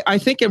 well, I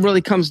think it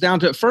really comes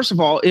down to, first of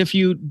all, if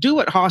you do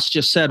what Haas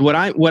just said, what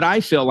I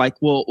feel like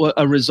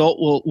a result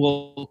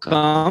will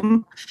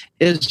come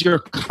is your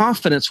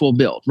confidence will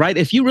build, right?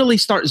 If you really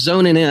start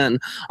zoning in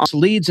on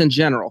leads in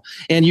general,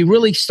 and you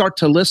really start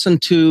to listen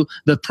to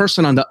the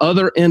person on the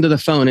other end of the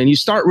phone, and you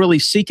start really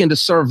seeking to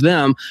serve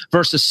them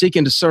versus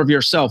seeking to serve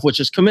yourself, which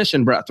is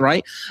commission breath,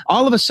 right?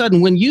 All of a sudden,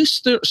 when you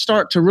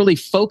start to really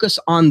focus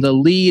on the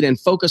lead and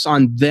focus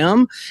on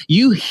them,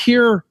 you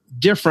hear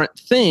different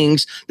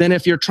things than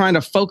if you're trying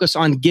to focus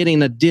on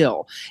getting a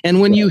deal. And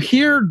when you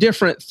hear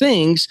different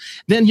things,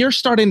 then you're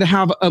starting to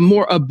have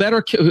a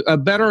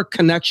better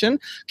connection,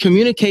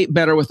 communicate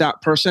better with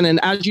that person.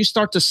 And as you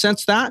start to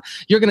sense that,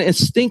 you're going to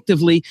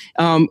instinctively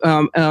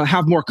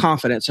have more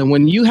confidence. And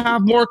when you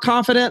have more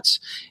confidence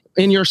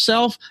in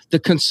yourself, the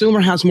consumer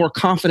has more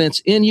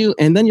confidence in you,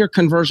 and then your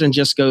conversion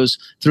just goes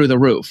through the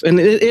roof. And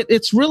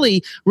it's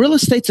really, real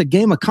estate's a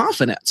game of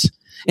confidence.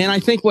 And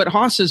I think what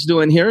Haas is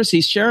doing here is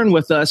he's sharing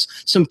with us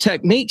some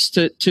techniques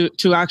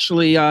to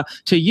actually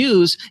to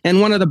use.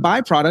 And one of the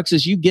byproducts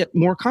is you get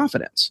more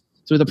confidence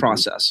through the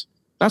process.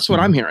 That's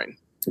what I'm hearing.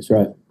 That's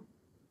right.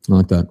 I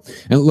like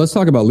that. And let's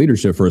talk about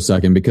leadership for a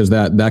second, because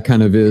that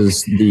kind of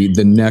is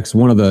the next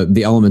one of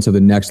the elements of the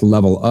next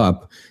level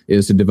up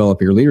is to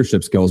develop your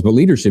leadership skills. But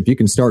leadership, you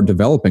can start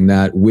developing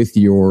that with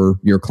your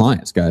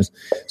clients, guys.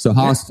 So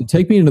Haas,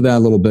 take me into that a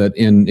little bit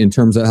in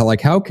terms of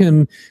how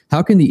can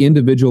the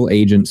individual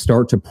agent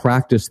start to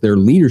practice their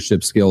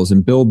leadership skills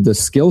and build the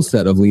skill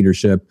set of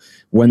leadership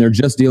when they're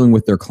just dealing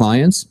with their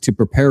clients to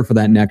prepare for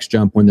that next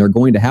jump when they're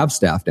going to have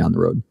staff down the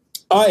road?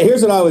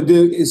 Here's what I would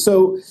do.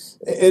 So,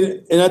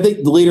 and I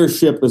think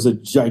leadership is a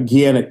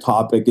gigantic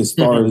topic as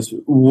far as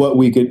what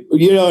we could,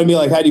 you know what I mean?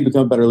 Like, how do you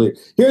become a better leader?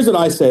 Here's what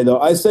I say, though.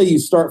 I say you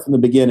start from the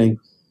beginning,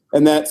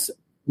 and that's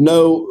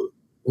know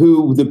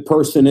who the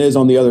person is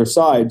on the other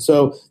side.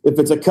 So if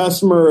it's a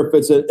customer, if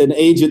it's an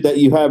agent that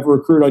you have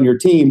recruit on your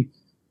team,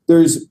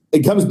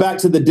 it comes back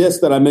to the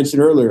disc that I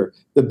mentioned earlier.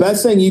 The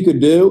best thing you could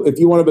do if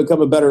you want to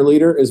become a better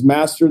leader is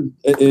master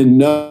and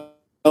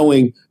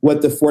knowing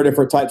what the 4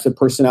 different types of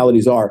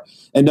personalities are,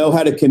 and know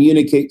how to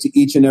communicate to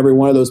each and every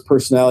one of those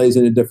personalities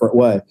in a different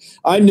way.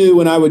 I knew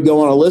when I would go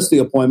on a listing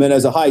appointment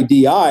as a high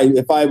DI,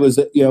 if I was,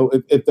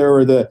 if there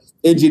were the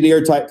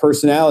engineer type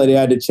personality, I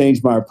had to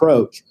change my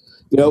approach.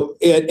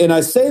 And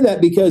I say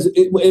that because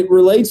it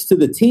relates to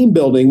the team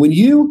building. When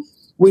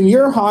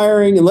you're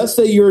hiring, and let's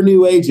say you're a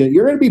new agent,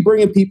 you're going to be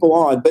bringing people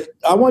on, but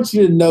I want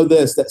you to know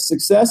this, that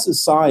success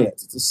is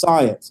science. It's a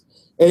science.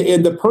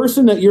 And the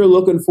person that you're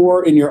looking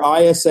for in your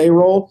ISA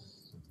role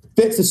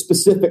fits a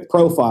specific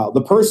profile.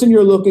 The person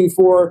you're looking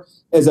for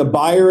as a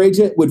buyer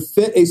agent would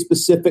fit a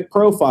specific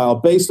profile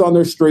based on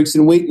their strengths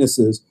and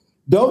weaknesses.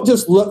 Don't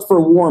just look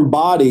for warm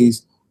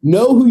bodies.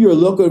 Know who you're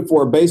looking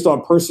for based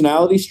on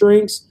personality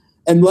strengths,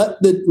 and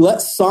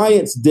let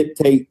science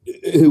dictate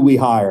who we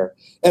hire.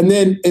 And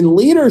then in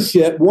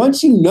leadership,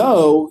 once you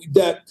know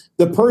that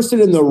the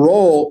person in the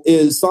role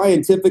is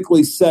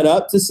scientifically set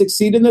up to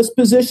succeed in this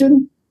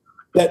position,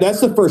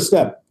 that's the first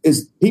step.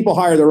 Is people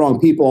hire the wrong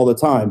people all the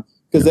time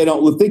because they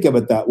don't think of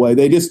it that way.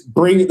 They just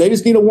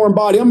need a warm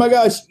body. Oh my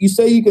gosh, you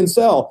say you can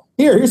sell.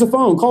 Here's a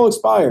phone, call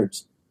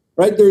expireds.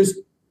 Right?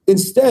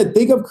 Instead,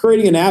 think of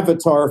creating an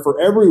avatar for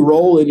every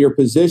role in your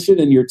position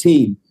and your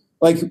team.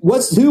 Like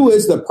who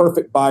is the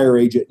perfect buyer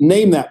agent?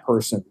 Name that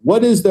person.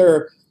 What's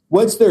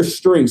their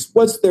strengths?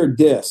 What's their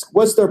disc?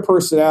 What's their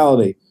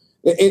personality?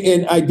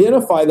 And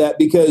identify that,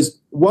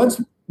 because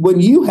when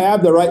you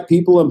have the right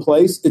people in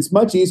place, it's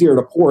much easier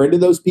to pour into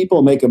those people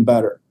and make them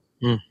better.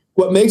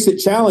 What makes it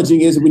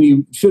challenging is when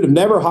you should have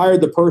never hired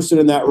the person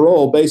in that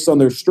role based on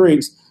their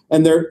strengths,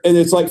 and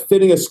it's like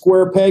fitting a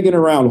square peg in a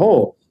round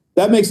hole.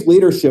 That makes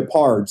leadership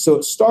hard. So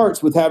it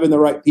starts with having the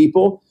right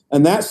people,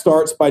 and that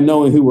starts by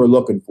knowing who we're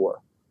looking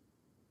for.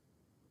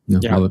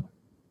 Yeah.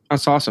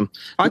 That's awesome.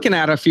 I can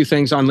add a few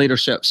things on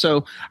leadership.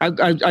 So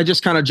I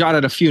just kind of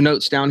jotted a few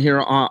notes down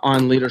here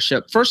on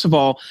leadership. First of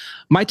all,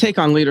 my take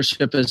on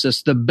leadership is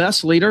this: the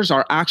best leaders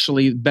are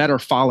actually better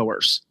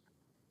followers.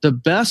 The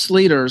best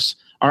leaders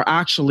are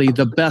actually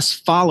the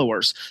best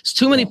followers.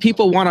 Too many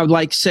people want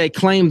to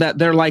claim that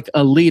they're like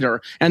a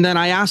leader. And then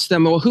I ask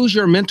them, well, who's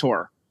your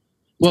mentor?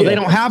 Well, they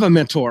don't have a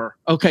mentor.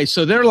 Okay,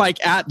 so they're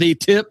like at the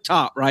tip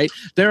top, right?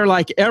 They're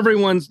like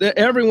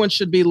everyone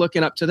should be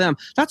looking up to them.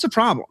 That's a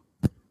problem.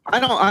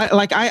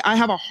 I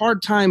have a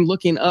hard time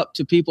looking up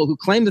to people who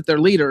claim that they're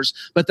leaders,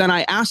 but then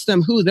I ask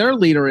them who their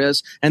leader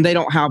is and they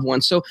don't have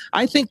one. So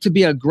I think to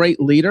be a great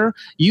leader,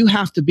 you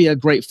have to be a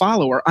great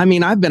follower. I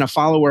mean, I've been a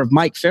follower of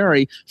Mike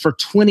Ferry for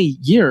 20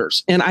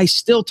 years and I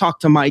still talk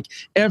to Mike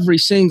every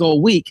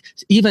single week,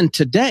 even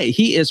today.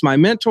 He is my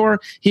mentor.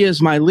 He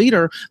is my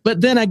leader.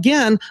 But then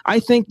again, I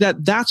think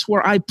that that's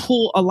where I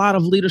pull a lot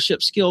of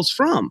leadership skills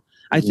from.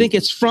 I think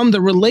it's from the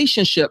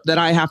relationship that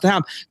I have to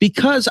have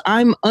because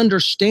I'm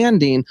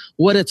understanding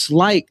what it's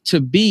like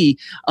to be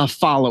a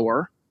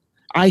follower.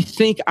 I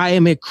think I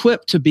am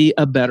equipped to be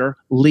a better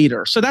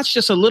leader. So that's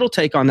just a little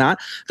take on that.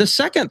 The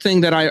second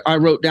thing that I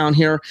wrote down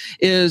here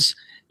is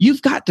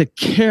you've got to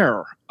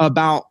care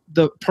about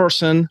the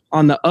person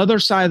on the other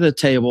side of the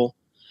table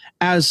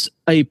as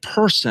a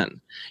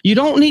person. You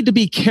don't need to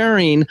be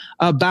caring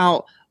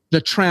about the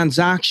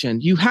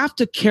transaction. You have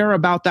to care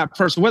about that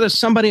person, whether it's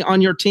somebody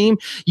on your team.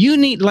 You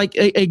need, like,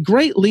 a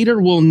great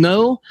leader will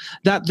know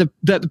that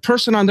the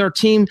person on their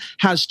team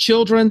has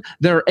children,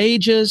 their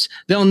ages.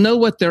 They'll know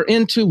what they're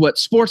into, what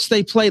sports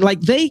they play.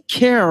 Like, they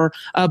care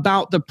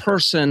about the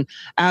person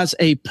as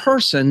a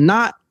person,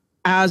 not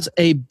as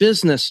a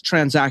business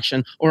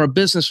transaction or a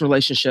business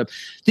relationship.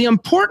 The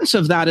importance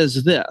of that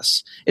is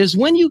this, is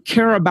when you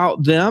care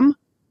about them,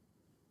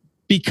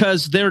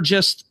 because they're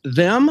just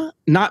them,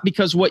 not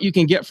because what you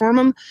can get from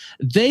them,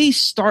 they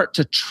start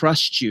to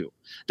trust you.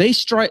 They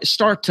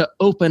start to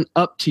open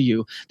up to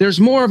you. There's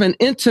more of an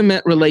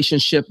intimate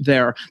relationship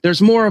there.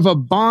 There's more of a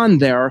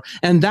bond there.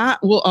 And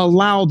that will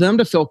allow them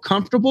to feel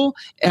comfortable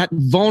at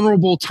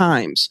vulnerable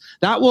times.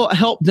 That will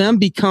help them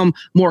become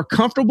more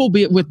comfortable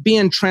with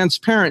being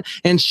transparent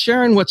and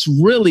sharing what's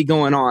really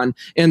going on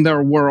in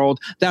their world.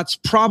 That's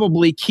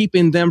probably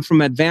keeping them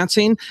from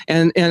advancing.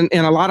 And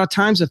a lot of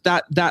times, if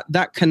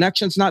that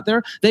connection's not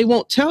there, they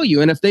won't tell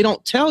you. And if they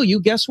don't tell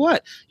you, guess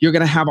what? You're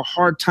going to have a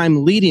hard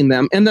time leading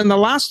them. And then the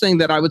last thing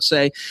that I would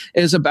say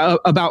is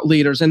about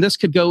leaders, and this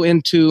could go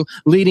into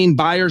leading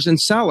buyers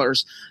and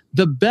sellers.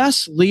 The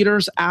best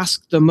leaders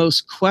ask the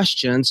most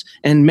questions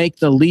and make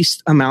the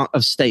least amount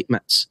of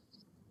statements.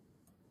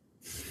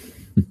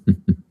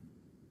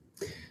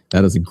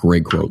 That is a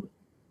great quote.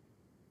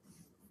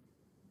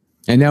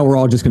 And now we're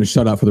all just going to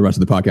shut up for the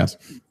rest of the podcast.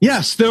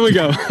 Yes, there we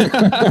go.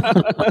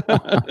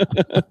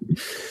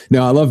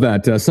 No, I love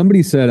that.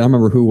 Somebody said, I don't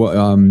remember who,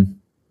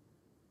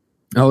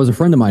 it was a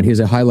friend of mine. He's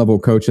a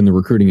high-level coach in the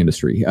recruiting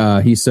industry.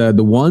 He said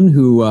the one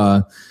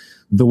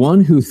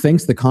who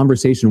thinks the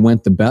conversation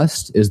went the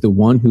best is the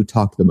one who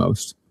talked the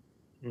most.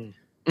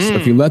 So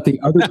if you let the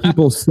other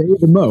people say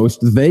the most,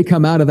 they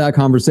come out of that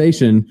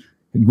conversation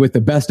with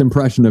the best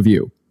impression of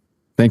you,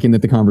 thinking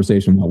that the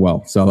conversation went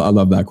well. So I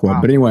love that quote.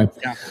 Wow. But anyway,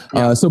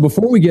 so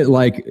before we get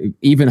like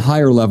even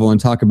higher level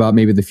and talk about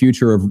maybe the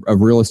future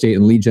of real estate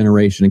and lead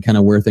generation and kind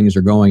of where things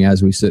are going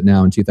as we sit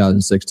now in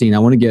 2016, I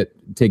want to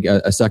take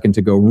a second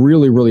to go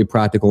really, really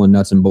practical and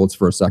nuts and bolts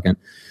for a second.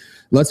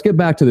 Let's get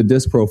back to the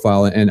DISC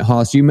profile. And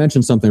Haas, you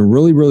mentioned something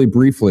really, really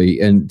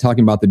briefly and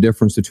talking about the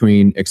difference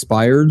between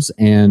expireds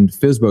and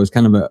FSBOs,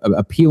 kind of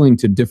appealing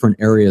to different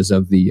areas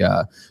of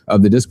the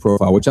DISC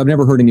profile, which I've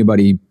never heard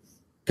anybody.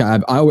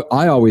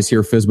 I always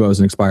hear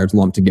FSBOs and expireds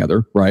lumped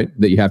together, right?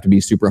 That you have to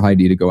be super high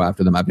D to go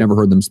after them. I've never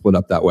heard them split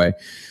up that way.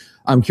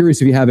 I'm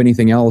curious if you have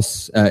anything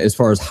else as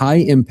far as high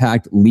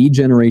impact lead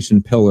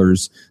generation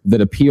pillars that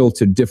appeal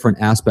to different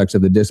aspects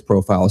of the DISC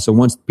profile. So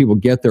once people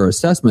get their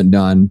assessment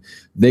done,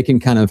 they can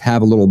kind of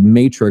have a little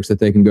matrix that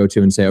they can go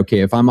to and say, okay,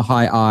 if I'm a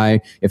high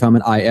I, if I'm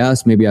an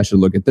IS, maybe I should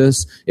look at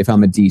this. If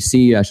I'm a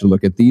DC, I should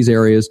look at these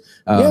areas.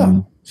 Yeah,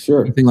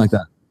 sure. Anything like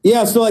that.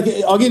 Yeah. So like,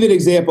 I'll give you an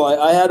example.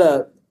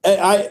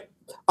 I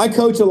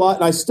coach a lot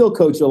and I still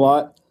coach a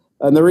lot.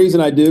 And the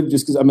reason I do,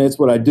 just because, it's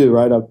what I do,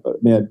 right? I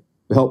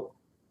help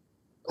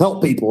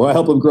people. I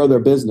help them grow their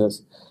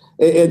business.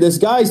 And this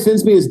guy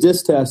sends me his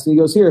DISC test and he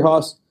goes, here,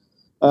 Haas,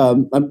 I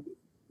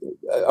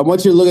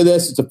want you to look at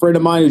this. It's a friend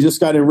of mine who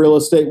just got in real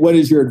estate. What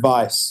is your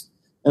advice?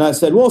 And I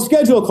said, well,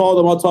 schedule a call,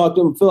 then I'll talk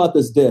to him, fill out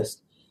this DISC.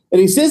 And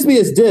he sends me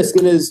his DISC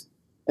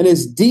and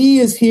his D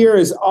is here,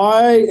 his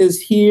I is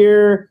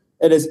here,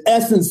 and his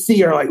S and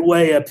C are like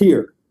way up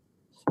here.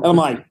 And I'm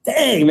like,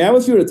 dang, man, I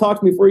wish you would have talked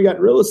to me before you got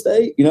in real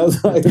estate. You know,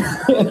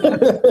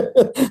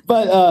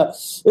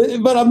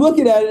 but I'm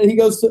looking at it and he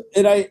goes,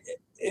 and I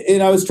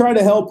was trying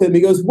to help him. He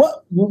goes,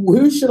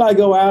 who should I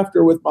go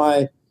after with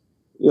my,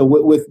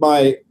 with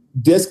my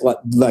DISC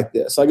like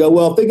this? I go,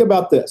 well, think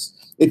about this.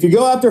 If you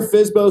go after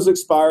FSBOs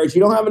expires,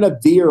 you don't have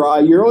enough D or I,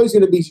 you're always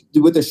going to be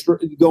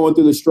going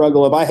through the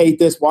struggle of, I hate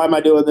this. Why am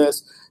I doing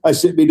this? I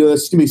shouldn't be doing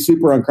this. It's going to be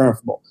super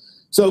uncomfortable.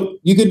 So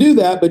you can do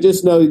that, but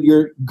just know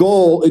your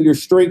goal and your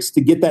strengths to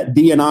get that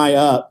D&I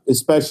up,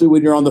 especially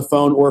when you're on the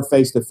phone or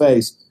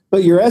face-to-face.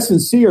 But your S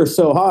and C are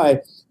so high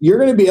you're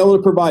going to be able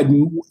to provide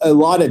a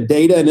lot of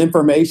data and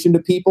information to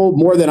people,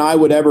 more than I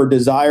would ever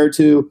desire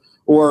to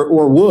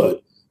or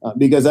would,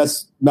 because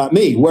that's not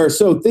me.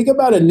 So think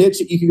about a niche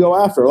that you could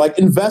go after, like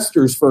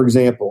investors, for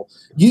example.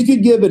 You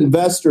could give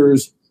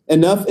investors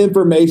enough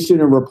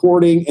information and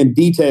reporting and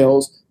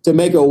details to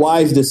make a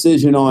wise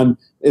decision on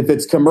if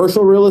it's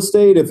commercial real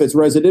estate, if it's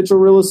residential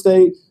real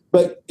estate,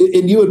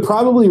 and you would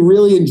probably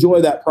really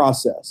enjoy that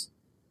process.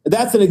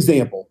 That's an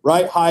example,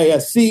 right? High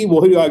SC.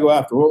 Well, who do I go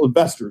after? Well,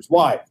 investors.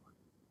 Why?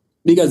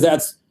 Because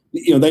that's,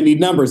 they need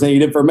numbers, they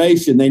need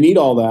information, they need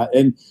all that.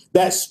 And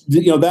that's,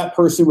 that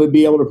person would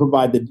be able to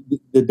provide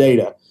the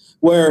data.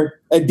 Where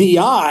a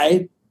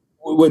DI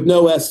with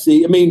no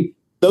SC,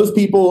 those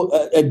people,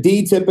 a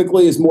D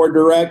typically is more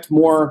direct,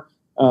 more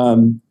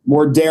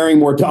daring,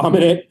 more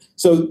dominant.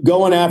 So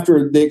going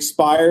after the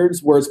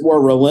expireds, where it's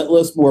more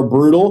relentless, more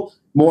brutal,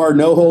 more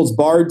no holds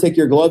barred, take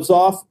your gloves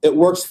off, it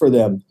works for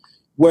them.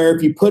 Where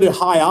if you put a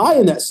high I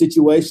in that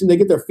situation, they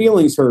get their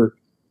feelings hurt.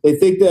 They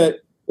think that,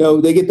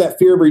 they get that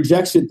fear of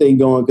rejection thing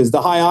going, because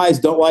the high I's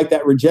don't like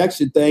that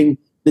rejection thing.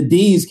 The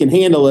D's can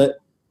handle it.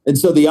 And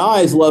so the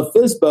I's love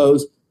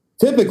FSBOs.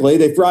 Typically,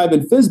 they thrive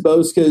in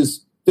FSBOs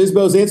because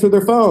FSBOs answer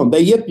their phone. They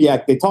yip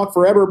yak. They talk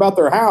forever about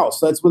their house.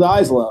 That's what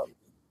I's love.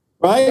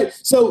 Right?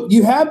 So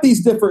you have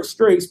these different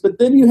strengths, but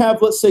then you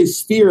have, let's say,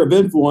 sphere of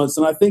influence.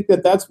 And I think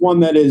that's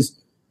one that is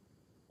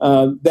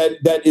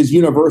that is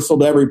universal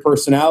to every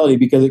personality,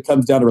 because it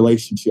comes down to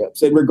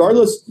relationships. And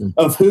regardless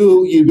of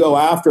who you go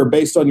after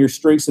based on your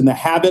strengths in the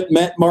habit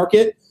met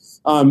market,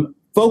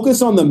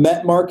 focus on the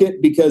met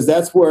market, because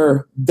that's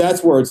where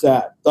it's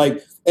at. And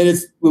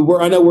it's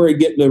where I know we're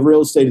getting to real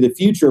estate of the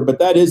future, but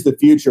that is the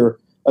future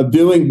of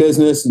doing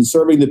business and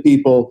serving the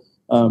people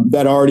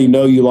that already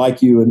know you,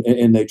 like you,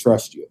 and they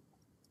trust you.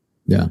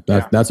 Yeah,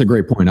 that's a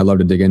great point. I'd love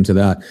to dig into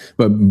that.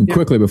 But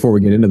quickly, before we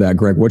get into that,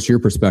 Greg, what's your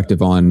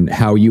perspective on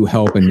how you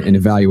help and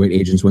evaluate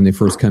agents when they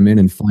first come in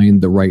and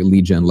find the right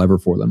lead gen lever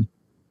for them?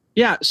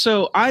 Yeah,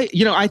 so I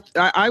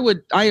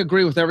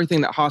agree with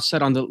everything that Haas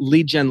said on the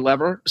lead gen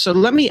lever. So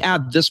let me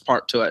add this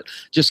part to it,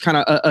 just kind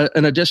of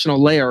an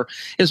additional layer.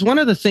 Is one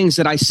of the things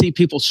that I see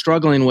people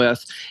struggling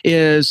with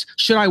is,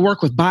 should I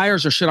work with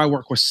buyers or should I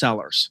work with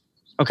sellers?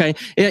 Okay.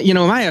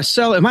 Am I a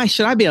seller?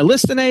 Should I be a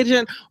listing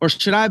agent or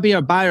should I be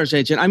a buyer's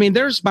agent?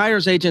 There's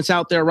buyer's agents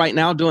out there right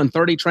now doing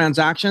 30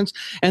 transactions,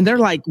 and they're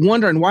like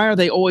wondering, why are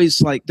they always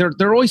like,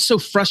 they're always so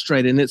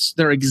frustrated, and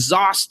they're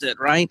exhausted.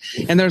 Right.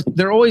 And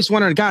they're always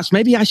wondering, gosh,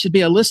 maybe I should be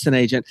a listing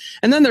agent.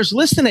 And then there's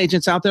listing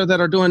agents out there that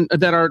are doing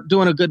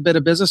a good bit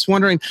of business,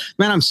 wondering,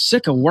 man, I'm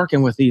sick of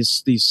working with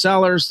these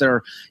sellers.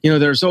 They're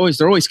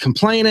always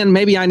complaining.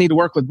 Maybe I need to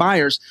work with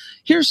buyers.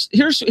 Here's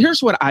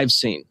what I've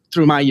seen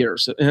through my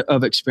years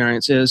of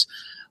experience is,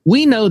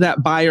 we know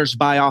that buyers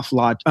buy off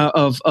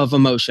of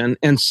emotion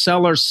and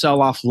sellers sell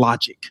off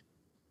logic.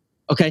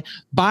 Okay.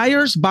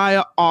 Buyers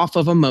buy off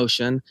of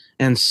emotion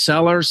and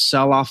sellers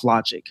sell off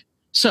logic.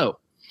 So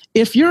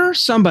if you're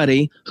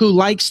somebody who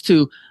likes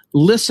to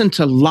listen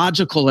to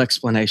logical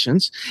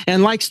explanations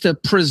and likes to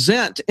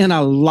present in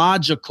a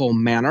logical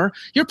manner,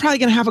 you're probably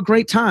going to have a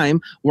great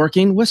time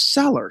working with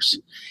sellers.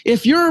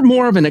 If you're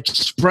more of an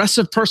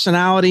expressive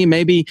personality,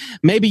 maybe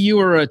you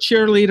were a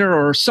cheerleader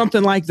or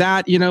something like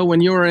that,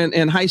 when you were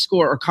in high school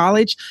or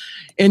college,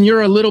 and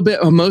you're a little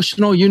bit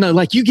emotional,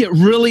 like you get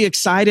really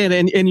excited,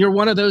 and you're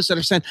one of those that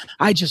are saying,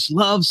 I just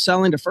love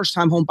selling to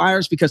first-time home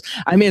buyers because,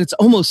 it's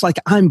almost like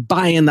I'm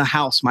buying the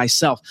house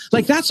myself.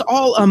 Like, that's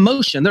all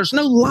emotion. There's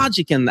no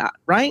logic in that,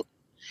 right?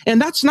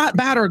 And that's not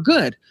bad or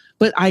good,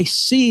 but I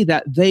see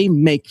that they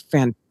make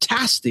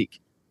fantastic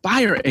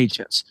buyer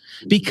agents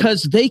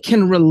because they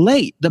can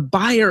relate. The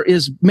buyer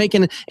is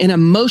making an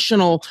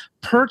emotional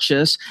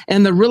purchase,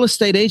 and the real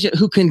estate agent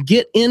who can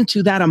get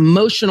into that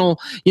emotional,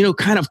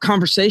 kind of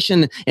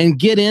conversation and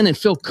get in and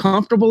feel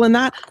comfortable in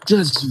that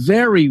does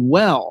very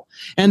well.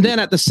 And then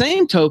at the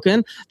same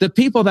token, the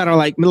people that are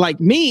like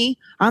me,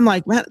 I'm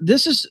like, man,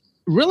 this is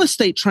real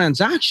estate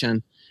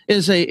transaction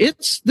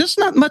there's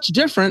not much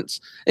difference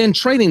in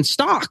trading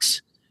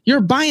stocks. You're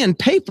buying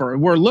paper.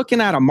 We're looking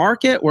at a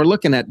market. We're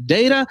looking at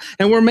data,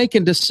 and we're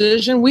making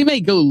decision. We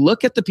may go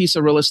look at the piece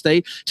of real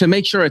estate to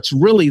make sure it's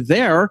really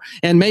there,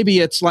 and maybe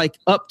it's like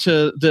up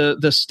to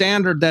the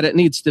standard that it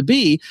needs to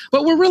be,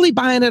 but we're really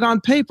buying it on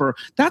paper.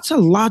 That's a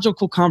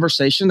logical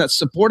conversation that's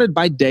supported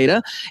by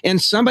data,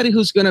 and somebody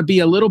who's going to be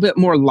a little bit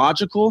more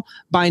logical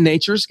by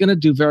nature is going to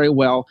do very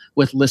well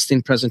with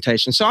listing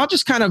presentation. So I'll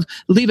just kind of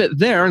leave it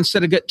there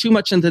instead of get too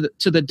much into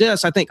the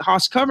dis. I think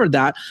Haas covered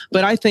that,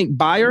 but I think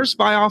buyers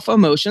buy off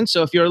emotion.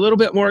 So if you're a little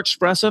bit more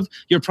expressive,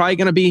 you're probably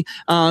going to be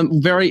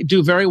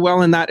do very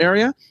well in that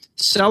area.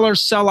 Sellers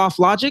sell off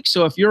logic.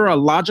 So if you're a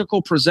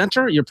logical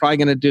presenter, you're probably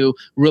going to do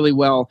really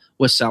well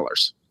with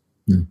sellers.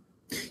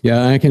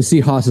 Yeah, I can see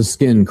Haas's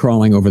skin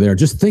crawling over there,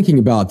 just thinking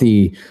about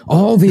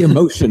all the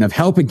emotion of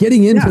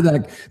getting into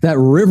that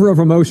river of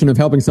emotion of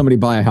helping somebody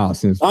buy a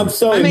house. I'm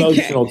so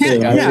emotional too.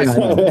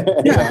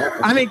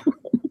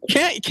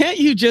 Can't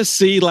you just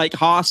see like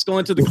Haas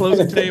going to the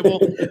closing table,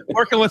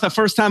 working with a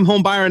first-time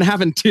home buyer and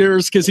having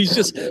tears because he's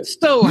just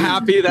so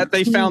happy that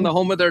they found the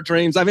home of their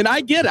dreams? I mean,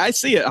 I get it. I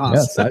see it,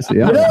 Haas. Yes, I see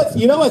it.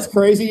 You know what's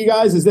crazy, you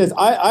guys, is this.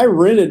 I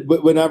rented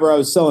whenever I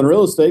was selling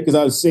real estate because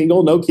I was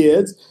single, no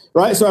kids,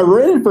 right? So I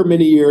rented for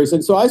many years.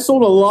 And so I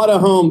sold a lot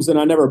of homes and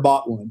I never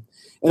bought one.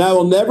 And I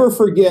will never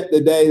forget the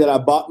day that I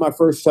bought my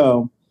first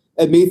home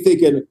and me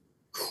thinking,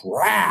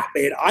 crap,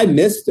 man, I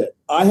missed it.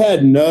 I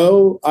had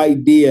no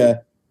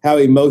idea how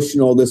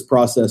emotional this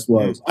process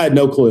was. I had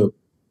no clue.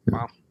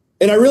 Wow.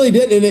 And I really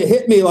didn't. And it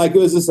hit me like it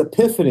was this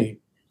epiphany.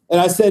 And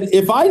I said,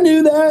 if I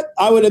knew that,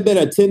 I would have been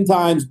a 10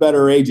 times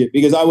better agent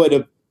because I would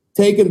have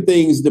taken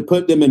things to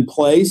put them in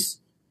place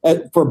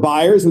for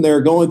buyers when they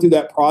were going through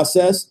that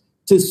process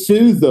to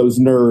soothe those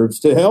nerves,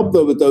 to help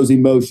them with those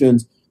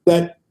emotions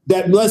that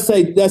let's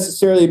say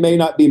necessarily may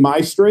not be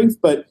my strength,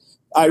 but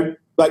I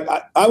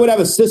would have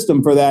a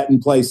system for that in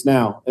place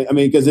now. I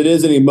mean, because it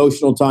is an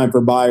emotional time for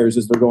buyers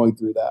as they're going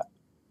through that.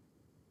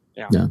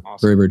 Yeah, awesome.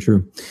 Very, very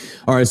true.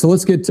 All right, so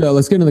let's get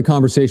into the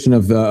conversation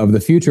of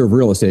the future of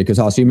real estate. Because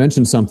also you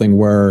mentioned something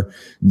where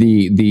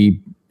the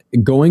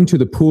going to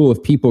the pool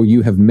of people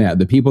you have met,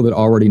 the people that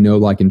already know,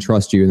 like, and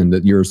trust you, and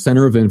that your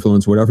center of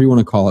influence, whatever you want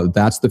to call it,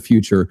 that's the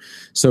future.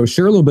 So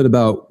share a little bit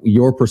about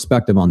your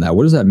perspective on that.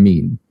 What does that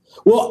mean?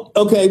 Well,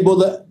 okay.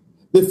 Well,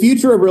 the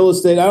future of real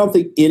estate, I don't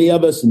think any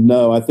of us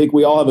know. I think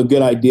we all have a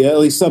good idea. At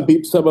least some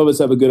of us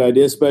have a good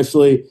idea,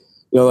 especially,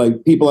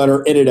 like people that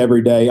are in it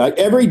every day.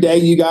 Every day,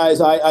 you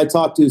guys, I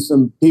talk to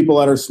some people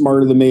that are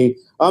smarter than me.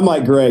 I'm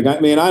like Greg. I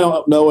mean, I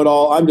don't know it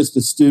all. I'm just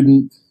a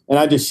student, and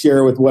I just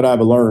share with what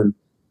I've learned.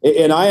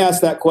 And I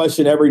ask that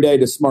question every day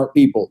to smart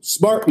people.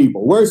 Smart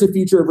people, where's the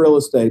future of real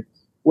estate?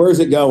 Where's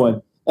it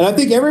going? And I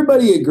think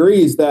everybody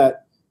agrees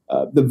that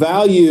the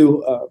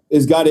value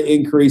has got to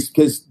increase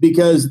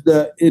because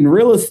in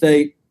real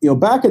estate,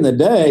 back in the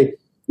day,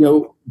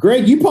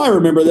 Greg, you probably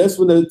remember this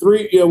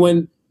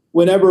when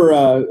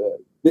whenever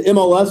the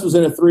MLS was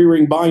in a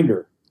 3-ring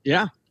binder.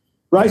 Yeah.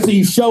 Right. So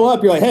you show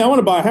up, you're like, hey, I want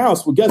to buy a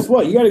house. Well, guess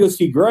what? You got to go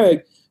see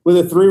Greg with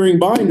a 3-ring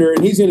binder,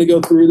 and he's going to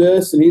go through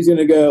this, and he's going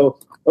to go,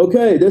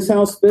 okay, this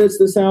house fits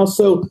this house.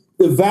 So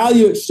the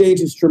value exchange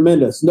is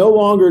tremendous. No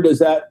longer does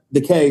that the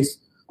case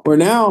where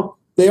now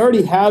they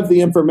already have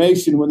the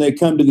information when they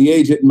come to the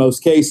agent in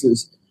most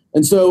cases.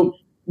 And so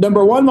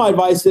number one, my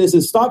advice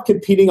is stop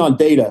competing on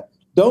data.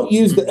 Don't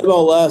use the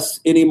MLS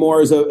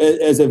anymore as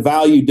a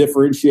value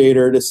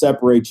differentiator to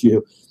separate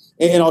you.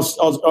 And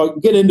I'll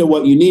get into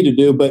what you need to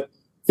do, but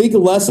think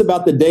less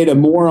about the data,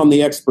 more on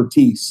the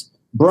expertise.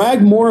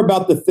 Brag more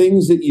about the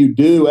things that you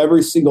do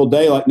every single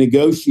day, like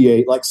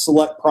negotiate, like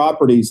select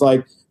properties,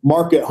 like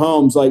market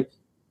homes, like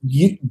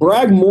you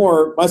brag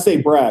more. I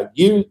say brag.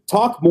 You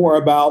talk more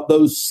about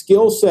those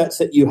skill sets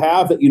that you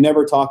have that you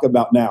never talk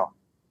about now.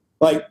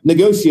 Like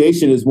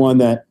negotiation is one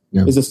that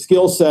is a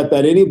skill set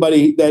that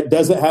anybody that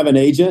doesn't have an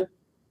agent,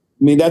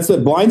 I mean, that's a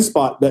blind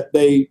spot that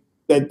they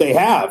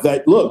have.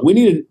 That look, we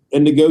need a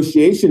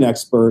negotiation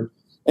expert.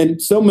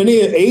 And so many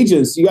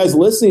agents, you guys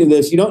listening to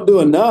this, you don't do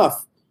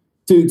enough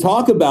to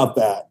talk about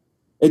that.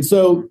 And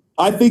so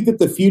I think that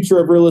the future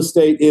of real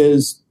estate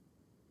is,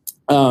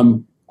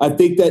 I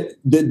think that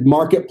the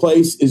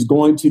marketplace is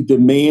going to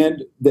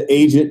demand the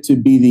agent to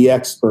be the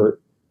expert.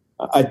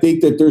 I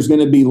think that there's going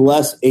to be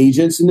less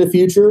agents in the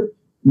future,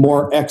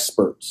 more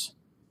experts,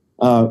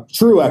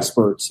 true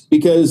experts,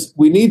 because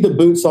we need the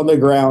boots on the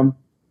ground,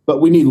 but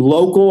we need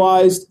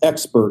localized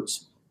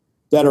experts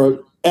that are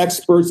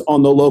experts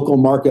on the local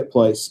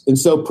marketplace. And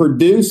so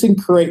produce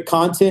and create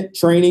content,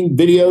 training,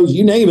 videos,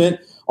 you name it,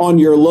 on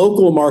your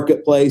local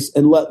marketplace,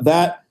 and let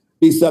that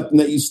be something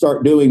that you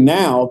start doing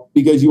now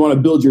because you want to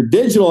build your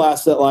digital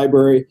asset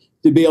library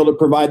to be able to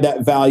provide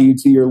that value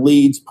to your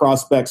leads,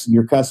 prospects, and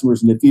your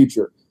customers in the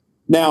future.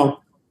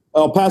 Now,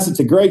 I'll pass it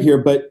to Greg here,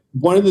 but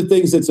one of the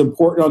things that's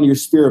important on your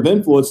sphere of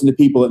influence and the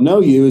people that know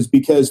you is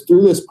because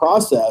through this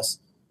process,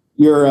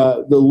 your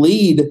the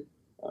lead,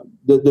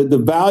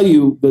 the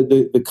value,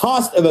 the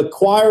cost of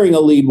acquiring a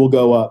lead will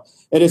go up,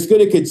 and it's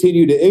going to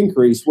continue to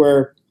increase.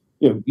 Where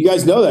you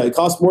guys know that it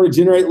costs more to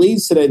generate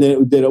leads today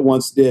than it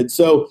once did.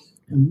 So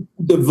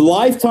the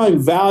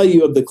lifetime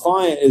value of the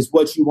client is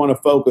what you want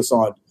to focus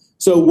on.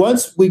 So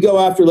once we go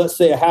after, let's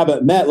say I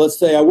haven't met, let's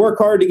say I work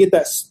hard to get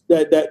that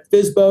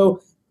FSBO,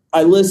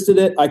 I listed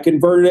it, I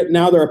converted it,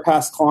 now they're a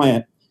past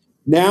client.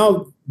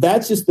 Now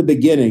that's just the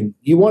beginning.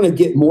 You want to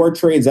get more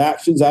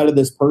transactions out of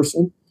this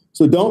person.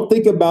 So don't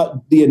think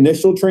about the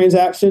initial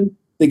transaction,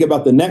 think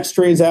about the next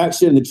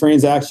transaction and the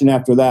transaction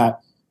after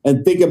that.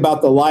 And think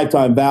about the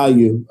lifetime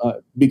value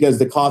because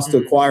the cost to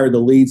acquire the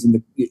leads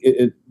and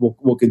it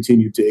will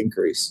continue to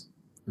increase.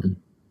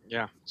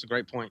 Yeah, it's a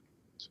great point.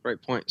 It's a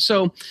great point.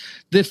 So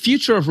the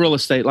future of real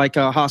estate, like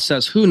Haas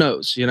says, who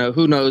knows?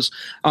 Who knows?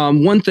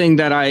 One thing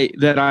that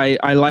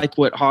I like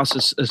what Haas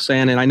is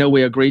saying, and I know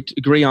we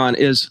agree on,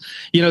 is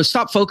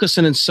stop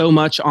focusing in so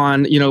much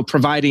on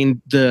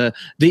providing the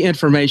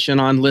information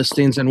on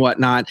listings and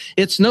whatnot.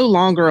 It's no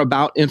longer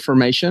about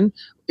information;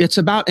 it's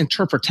about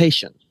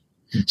interpretation.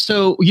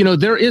 So, you know,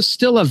 there is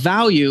still a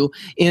value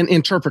in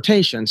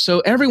interpretation. So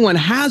everyone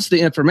has the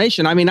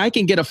information. I mean, I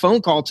can get a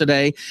phone call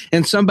today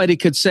and somebody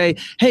could say,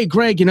 hey,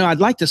 Greg, you know, I'd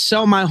like to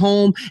sell my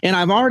home and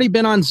I've already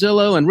been on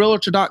Zillow and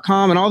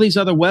Realtor.com and all these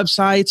other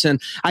websites.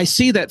 And I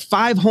see that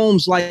 5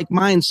 homes like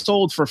mine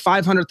sold for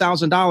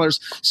 $500,000.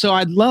 So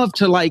I'd love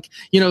to, like,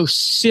 you know,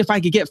 see if I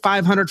could get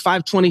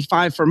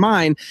 525 for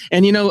mine.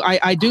 And, you know,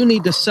 I do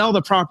need to sell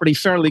the property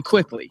fairly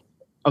quickly.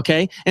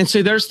 Okay. And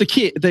so there's the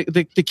key.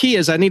 The key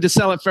is I need to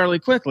sell it fairly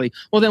quickly.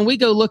 Well, then we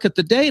go look at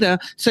the data,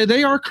 say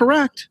they are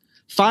correct.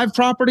 5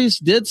 properties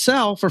did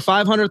sell for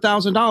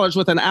 $500,000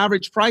 with an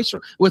average price,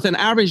 with an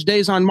average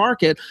days on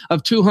market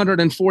of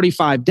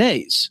 245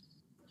 days.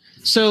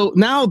 So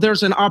now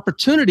there's an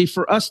opportunity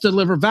for us to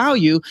deliver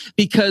value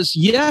because,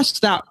 yes,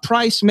 that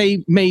price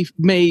may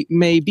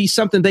be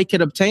something they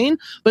could obtain,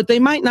 but they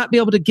might not be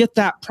able to get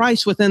that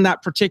price within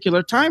that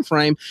particular time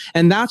frame.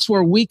 And that's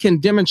where we can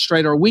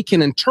demonstrate, or we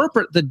can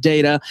interpret the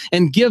data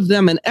and give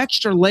them an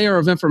extra layer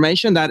of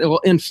information that it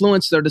will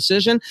influence their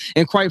decision.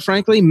 And quite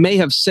frankly, may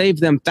have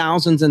saved them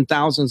thousands and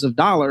thousands of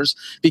dollars,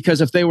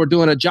 because if they were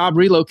doing a job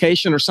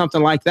relocation or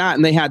something like that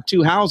and they had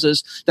 2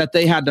 houses that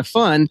they had to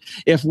fund,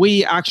 if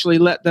we actually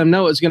let them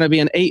know it's going to be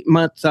an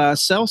 8-month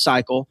sell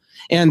cycle,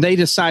 and they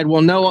decide,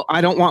 well, no, I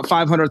don't want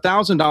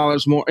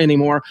 $500,000 more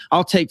anymore.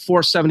 I'll take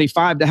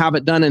 $475 to have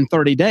it done in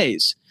 30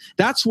 days.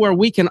 That's where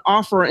we can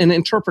offer an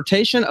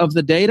interpretation of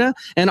the data,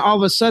 and all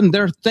of a sudden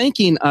they're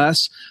thanking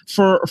us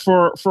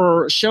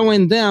for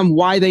showing them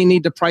why they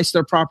need to price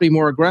their property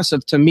more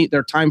aggressive to meet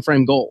their time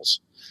frame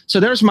goals.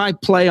 So there's my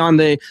play on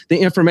the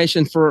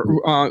information for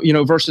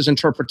versus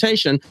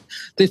interpretation.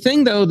 The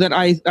thing though that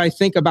I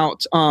think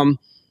about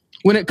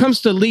when it comes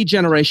to lead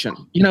generation,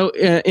 you know,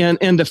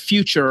 and the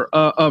future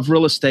of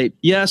real estate,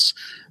 yes,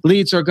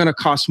 leads are going to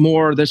cost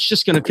more. That's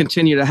just going to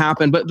continue to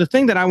happen. But the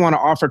thing that I want to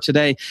offer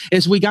today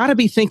is we got to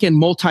be thinking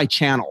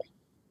multi-channel.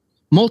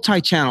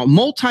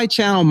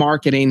 Multi-channel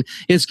marketing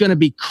is going to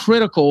be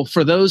critical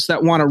for those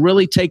that want to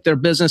really take their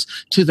business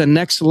to the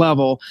next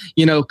level,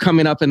 you know,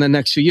 coming up in the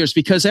next few years,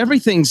 because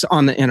everything's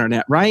on the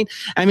internet, right?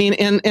 I mean,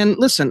 and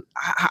listen,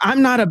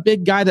 I'm not a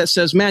big guy that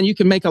says, man, you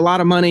can make a lot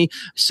of money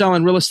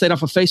selling real estate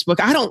off of Facebook.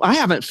 I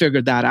haven't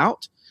figured that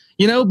out,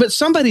 you know, but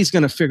somebody's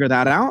going to figure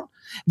that out.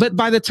 But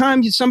by the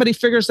time somebody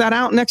figures that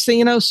out, next thing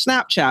you know,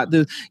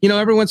 Snapchat,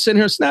 everyone's sitting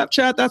here,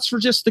 Snapchat, that's for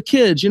just the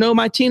kids. You know,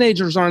 my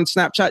teenagers are on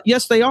Snapchat.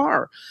 Yes, they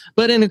are.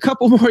 But in a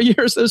couple more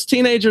years, those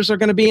teenagers are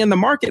going to be in the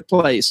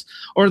marketplace,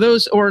 or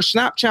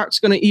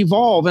Snapchat's going to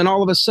evolve, and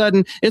all of a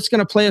sudden it's going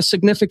to play a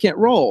significant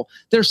role.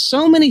 There's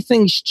so many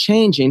things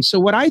changing. So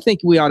what I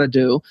think we ought to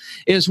do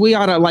is we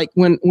ought to, like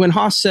when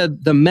Haas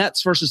said the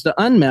Mets versus the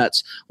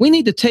unmets, we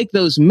need to take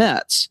those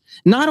Mets.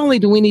 Not only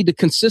do we need to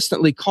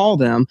consistently call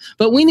them,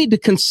 but we need to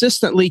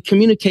consistently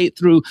communicate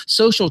through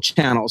social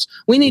channels.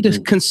 We need to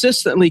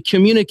consistently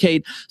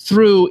communicate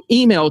through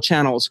email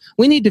channels.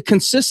 We need to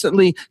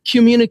consistently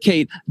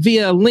communicate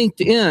via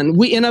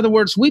LinkedIn. In other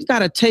words, we've got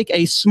to take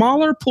a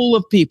smaller pool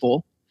of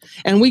people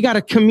and we got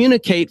to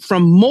communicate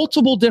from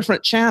multiple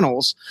different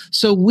channels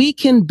so we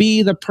can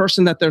be the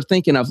person that they're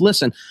thinking of.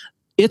 Listen,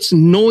 it's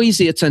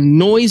noisy. It's a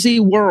noisy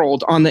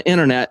world on the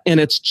internet, and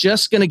it's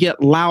just going to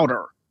get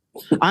louder.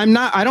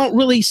 I don't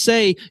really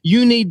say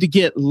you need to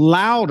get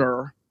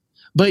louder,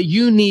 but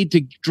you need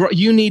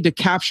to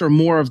capture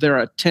more of their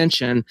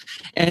attention,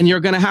 and you're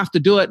going to have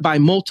to do it by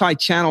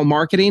multi-channel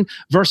marketing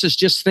versus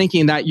just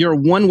thinking that your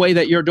one way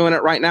that you're doing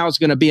it right now is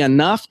going to be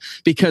enough,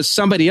 because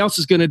somebody else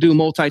is going to do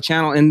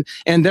multi-channel,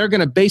 and they're going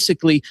to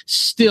basically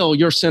steal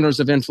your centers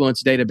of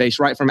influence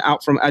database right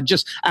from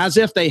just as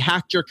if they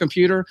hacked your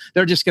computer.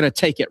 They're just going to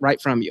take it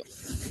right from you.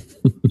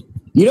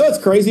 You know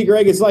what's crazy,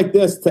 Greg? It's like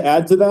this, to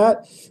add to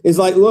that, is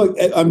like, look,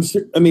 I'm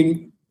sure, I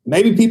mean,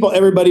 maybe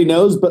everybody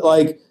knows, but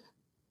like,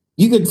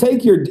 you could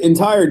take your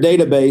entire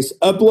database,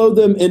 upload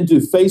them into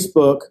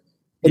Facebook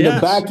in the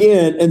back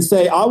end, and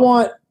say, I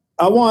want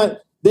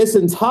this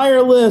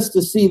entire list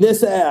to see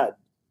this ad.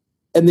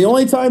 And the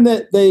only time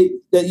that they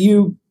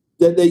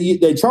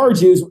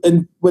charge you is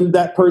when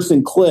that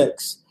person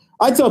clicks.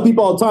 I tell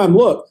people all the time,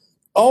 look,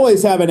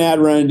 always have an ad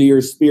run into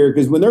your sphere,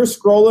 because when they're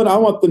scrolling, I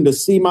want them to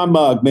see my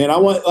mug, man. I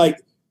want, like,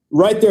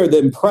 right there, the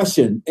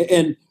impression.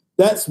 And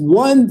that's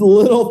one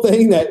little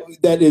thing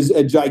that is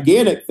a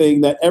gigantic thing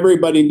that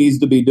everybody needs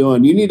to be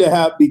doing. You need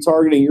to be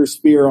targeting your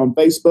sphere on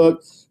Facebook,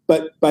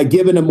 but by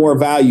giving them more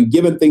value,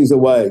 giving things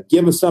away,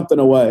 give them something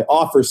away,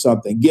 offer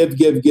something, give,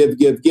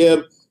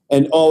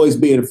 and always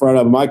be in front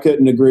of them. I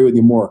couldn't agree with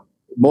you more.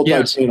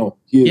 Multi-channel,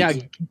 huge. Yeah,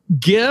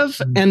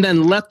 give, and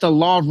then let the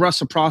law of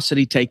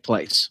reciprocity take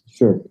place.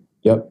 Sure.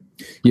 Yep.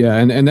 Yeah,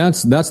 and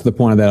that's the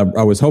point that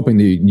I was hoping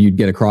that you'd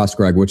get across,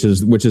 Greg, which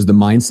is the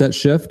mindset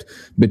shift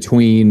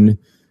between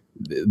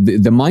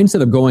the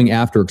mindset of going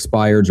after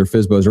expireds or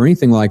FSBOs or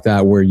anything like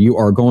that, where you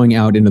are going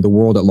out into the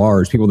world at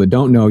large, people that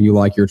don't know you,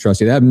 like, you're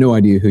trusted, they have no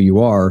idea who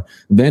you are,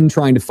 then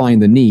trying to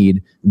find the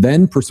need,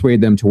 then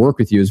persuade them to work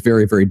with you is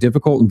very, very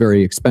difficult and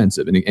very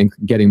expensive, and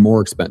getting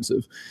more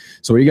expensive.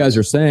 So what you guys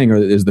are saying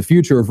is the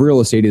future of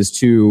real estate is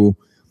to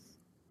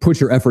put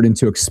your effort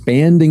into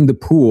expanding the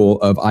pool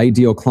of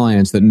ideal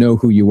clients that know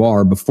who you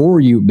are before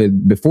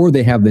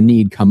they have the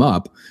need come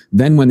up.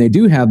 Then when they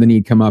do have the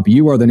need come up,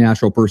 you are the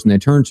natural person they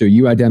turn to.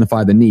 You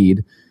identify the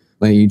need.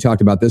 Like you talked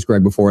about this,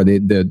 Greg, before.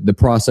 The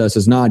process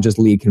is not just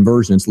lead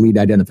conversion, it's lead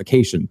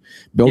identification.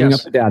 Building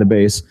up the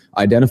database,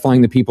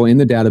 identifying the people in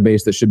the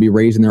database that should be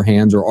raising their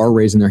hands or are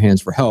raising their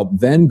hands for help,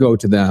 then go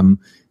to them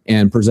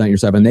and present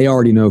yourself. And they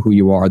already know who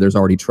you are. There's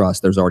already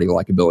trust. There's already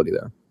likability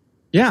there.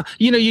 Yeah.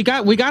 We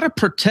got to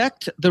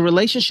protect the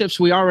relationships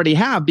we already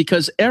have,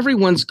 because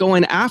everyone's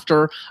going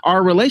after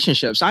our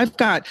relationships. I've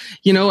got,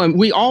 and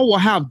we all will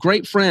have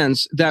great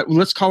friends that,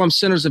 let's call them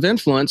centers of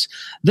influence.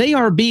 They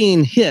are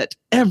being hit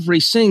every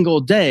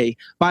single day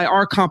by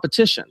our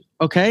competition.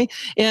 Okay.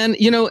 And,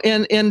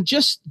 and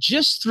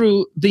just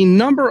through the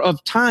number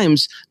of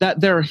times that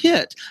they're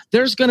hit,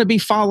 there's going to be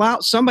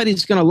fallout.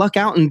 Somebody's going to luck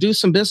out and do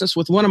some business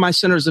with one of my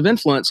centers of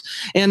influence.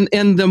 And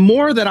the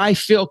more that I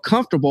feel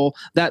comfortable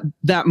that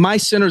my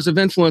centers of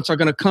influence are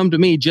going to come to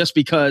me just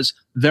because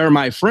they're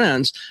my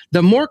friends,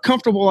 the more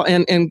comfortable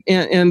and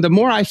the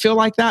more I feel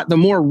like that, the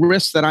more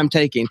risks that I'm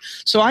taking.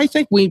 So I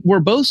think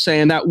we're both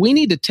saying that we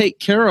need to take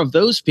care of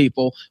those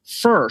people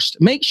first.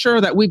 Make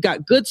sure that we've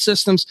got good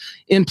systems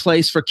in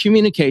place for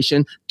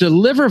communication,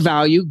 deliver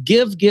value,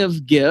 give,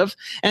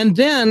 and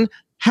then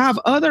have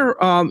other,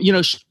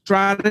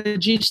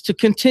 strategies to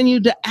continue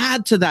to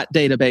add to that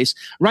database.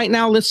 Right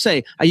now, let's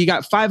say you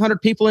got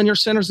 500 people in your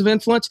centers of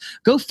influence.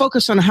 Go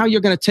focus on how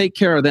you're going to take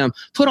care of them.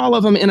 Put all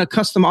of them in a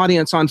custom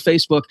audience on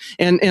Facebook,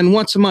 and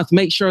once a month,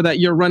 make sure that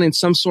you're running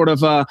some sort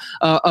of a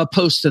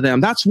post to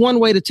them. That's one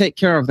way to take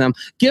care of them.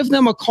 Give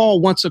them a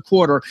call once a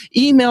quarter.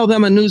 Email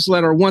them a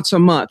newsletter once a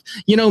month.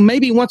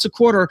 Maybe once a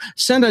quarter,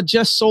 send a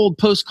just sold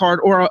postcard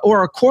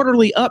or a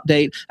quarterly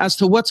update as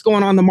to what's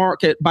going on in the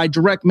market by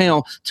direct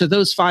mail to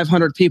those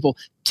 500 people.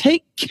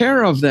 Take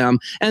care of them,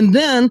 and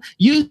then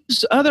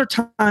use other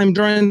time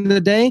during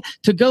the day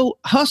to go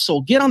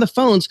hustle, get on the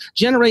phones,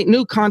 generate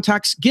new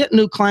contacts, get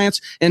new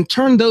clients, and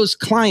turn those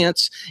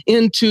clients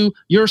into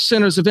your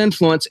centers of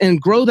influence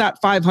and grow that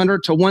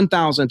 500 to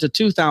 1,000 to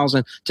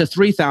 2,000 to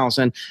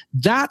 3,000.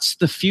 That's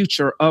the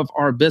future of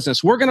our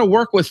business. We're going to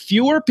work with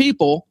fewer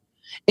people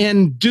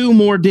and do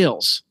more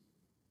deals.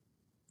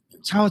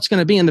 That's how it's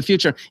going to be in the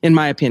future, in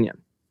my opinion.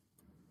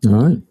 All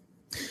right.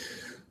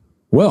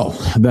 Well,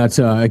 that's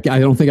I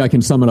don't think I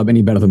can sum it up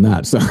any better than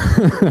that. So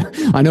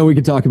I know we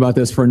could talk about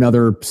this for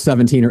another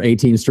 17 or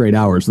 18 straight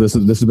hours. This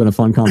has been a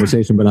fun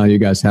conversation, but now you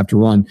guys have to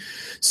run.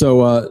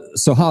 So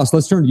Haas,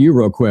 let's turn to you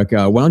real quick.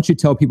 Why don't you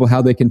tell people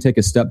how they can take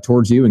a step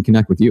towards you and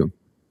connect with you?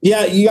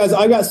 Yeah, you guys,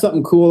 I got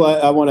something cool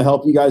I want to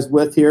help you guys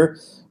with here,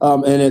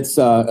 and it's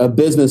a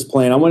business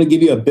plan. I want to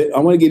give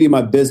you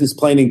my business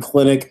planning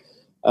clinic,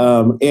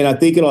 and I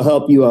think it'll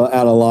help you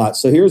out a lot.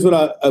 So here's what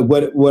I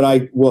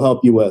will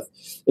help you with.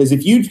 Is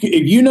if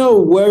you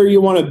know where you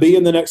want to be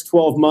in the next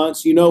 12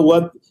 months, you know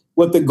what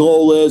the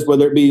goal is,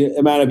 whether it be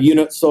amount of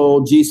units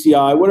sold,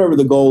 GCI, whatever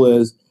the goal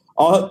is,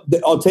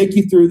 I'll take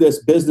you through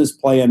this business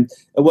plan,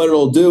 and what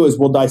it'll do is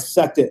we'll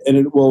dissect it, and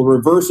it will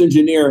reverse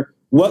engineer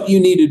what you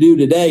need to do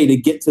today to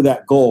get to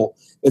that goal.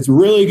 It's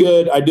really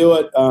good. I do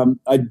it.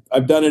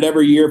 I've done it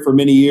every year for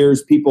many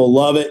years. People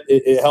love it.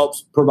 It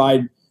helps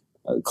provide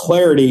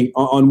clarity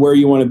on where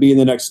you want to be in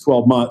the next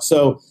 12 months.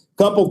 So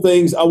couple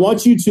things. I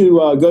want you to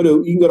you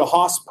can go to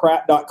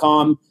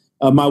hosspratt.com,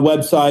 my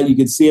website. You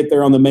can see it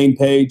there on the main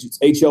page. It's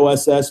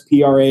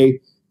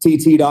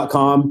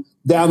HOSSPRATT.com.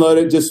 Download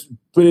it. Just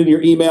put in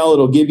your email.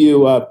 It'll give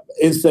you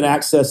instant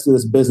access to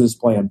this business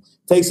plan.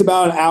 Takes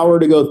about an hour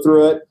to go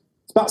through it.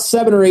 It's about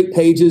 7 or 8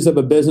 pages of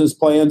a business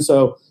plan.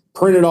 So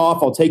print it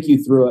off. I'll take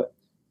you through it.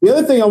 The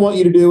other thing I want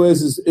you to do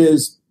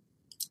is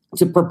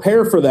to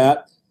prepare for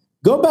that.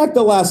 Go back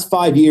the last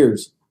 5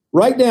 years.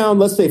 Write down,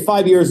 let's say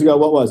 5 years ago,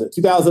 what was it?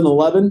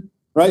 2011,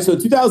 right? So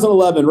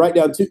 2011, write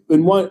down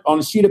on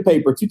a sheet of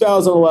paper,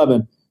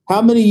 2011,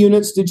 how many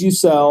units did you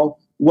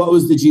sell? What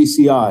was the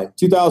GCI?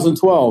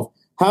 2012,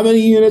 how many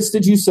units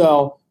did you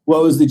sell?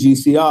 What was the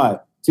GCI?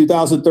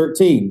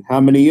 2013, how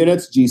many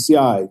units?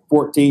 GCI,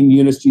 14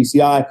 units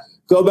GCI.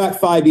 Go back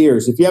 5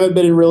 years. If you haven't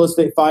been in real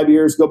estate 5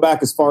 years, go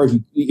back as far as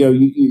as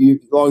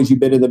long as you've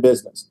been in the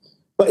business.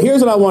 But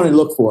here's what I want to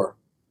look for.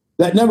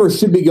 That number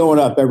should be going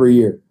up every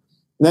year.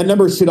 That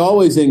number should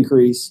always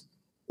increase.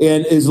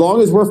 And as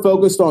long as we're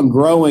focused on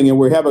growing and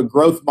we have a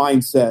growth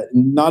mindset,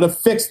 not a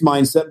fixed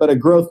mindset, but a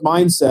growth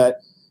mindset,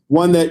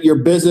 one that your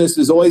business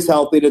is always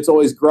healthy and it's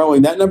always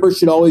growing, that number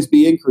should always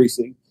be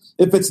increasing.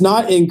 If it's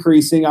not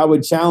increasing, I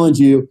would challenge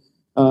you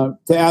to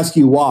ask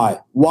you why.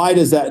 Why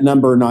does that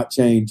number not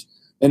change?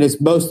 And it's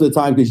most of the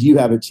time because you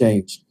haven't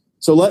changed.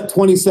 So let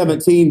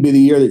 2017 be the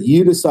year that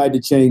you decide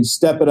to change,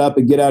 step it up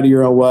and get out of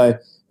your own way,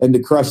 and to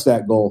crush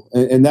that goal.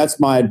 And that's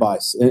my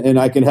advice. And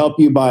I can help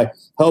you by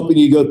helping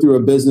you go through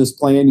a business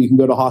plan. You can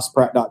go to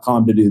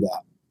hosspratt.com to do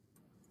that.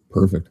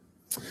 Perfect.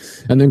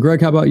 And then Greg,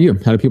 how about you?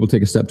 How do people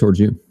take a step towards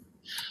you?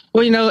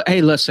 Well,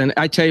 hey, listen,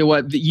 I tell you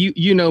what,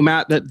 you know,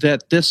 Matt,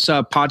 that this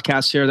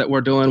podcast here that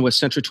we're doing with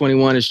Century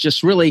 21 is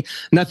just really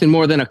nothing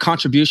more than a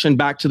contribution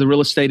back to the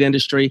real estate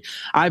industry.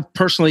 I've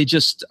personally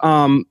just,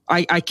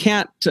 I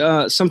can't,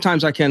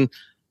 sometimes I can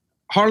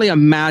hardly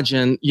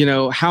imagine,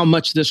 how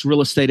much this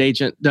real estate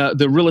agent,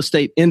 the real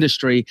estate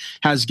industry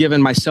has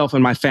given myself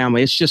and my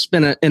family. It's just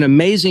been an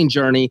amazing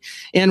journey.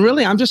 And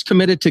really, I'm just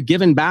committed to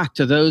giving back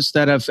to those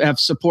that have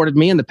supported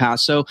me in the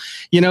past. So,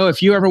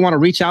 if you ever want to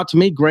reach out to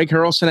me,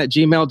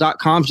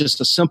 GregHarrelson@gmail.com,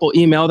 just a simple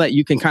email that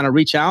you can kind of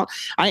reach out.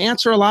 I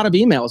answer a lot of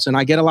emails and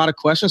I get a lot of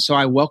questions. So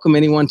I welcome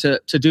anyone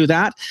to do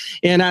that.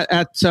 And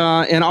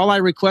and all I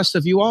request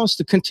of you all is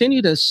to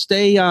continue to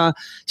stay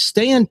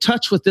in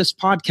touch with this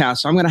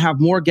podcast. I'm going to have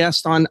more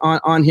guests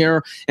on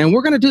here, and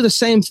we're going to do the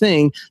same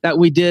thing that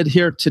we did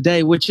here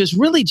today, which is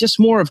really just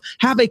more of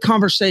have a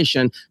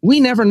conversation. We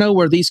never know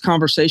where these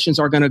conversations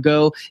are going to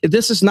go.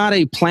 This is not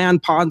a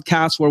planned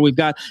podcast where we've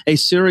got a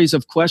series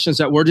of questions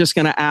that we're just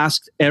going to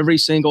ask every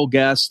single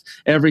guest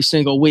every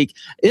single week.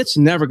 It's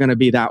never going to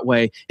be that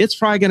way. It's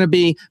probably going to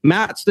be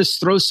Matt just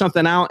throws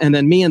something out, and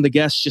then me and the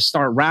guests just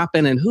start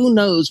rapping, and who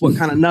knows what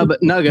kind of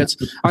nuggets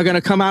are going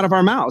to come out of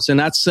our mouths. And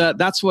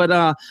that's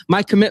what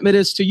my commitment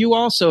is to you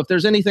all. So if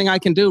there's anything I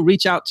can do,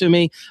 reach out to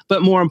me,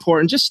 but more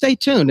important, just stay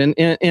tuned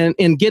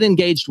and get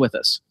engaged with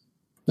us.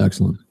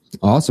 Excellent.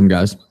 Awesome,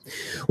 guys.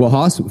 Well,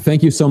 Haas,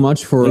 thank you so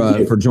much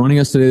for joining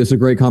us today. This is a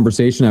great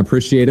conversation. I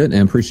appreciate it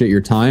and appreciate your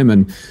time.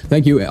 And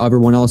thank you,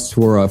 everyone else,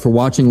 for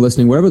watching,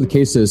 listening, whatever the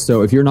case is.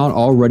 So if you're not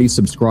already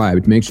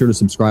subscribed, make sure to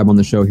subscribe on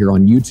the show here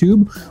on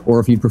YouTube. Or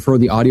if you prefer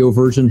the audio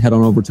version, head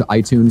on over to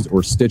iTunes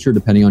or Stitcher,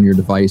 depending on your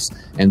device,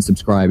 and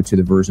subscribe to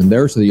the version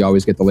there so that you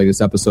always get the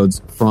latest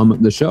episodes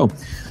from the show.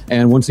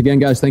 And once again,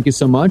 guys, thank you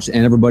so much.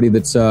 And everybody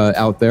that's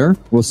out there,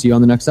 we'll see you on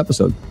the next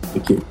episode.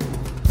 Thank you.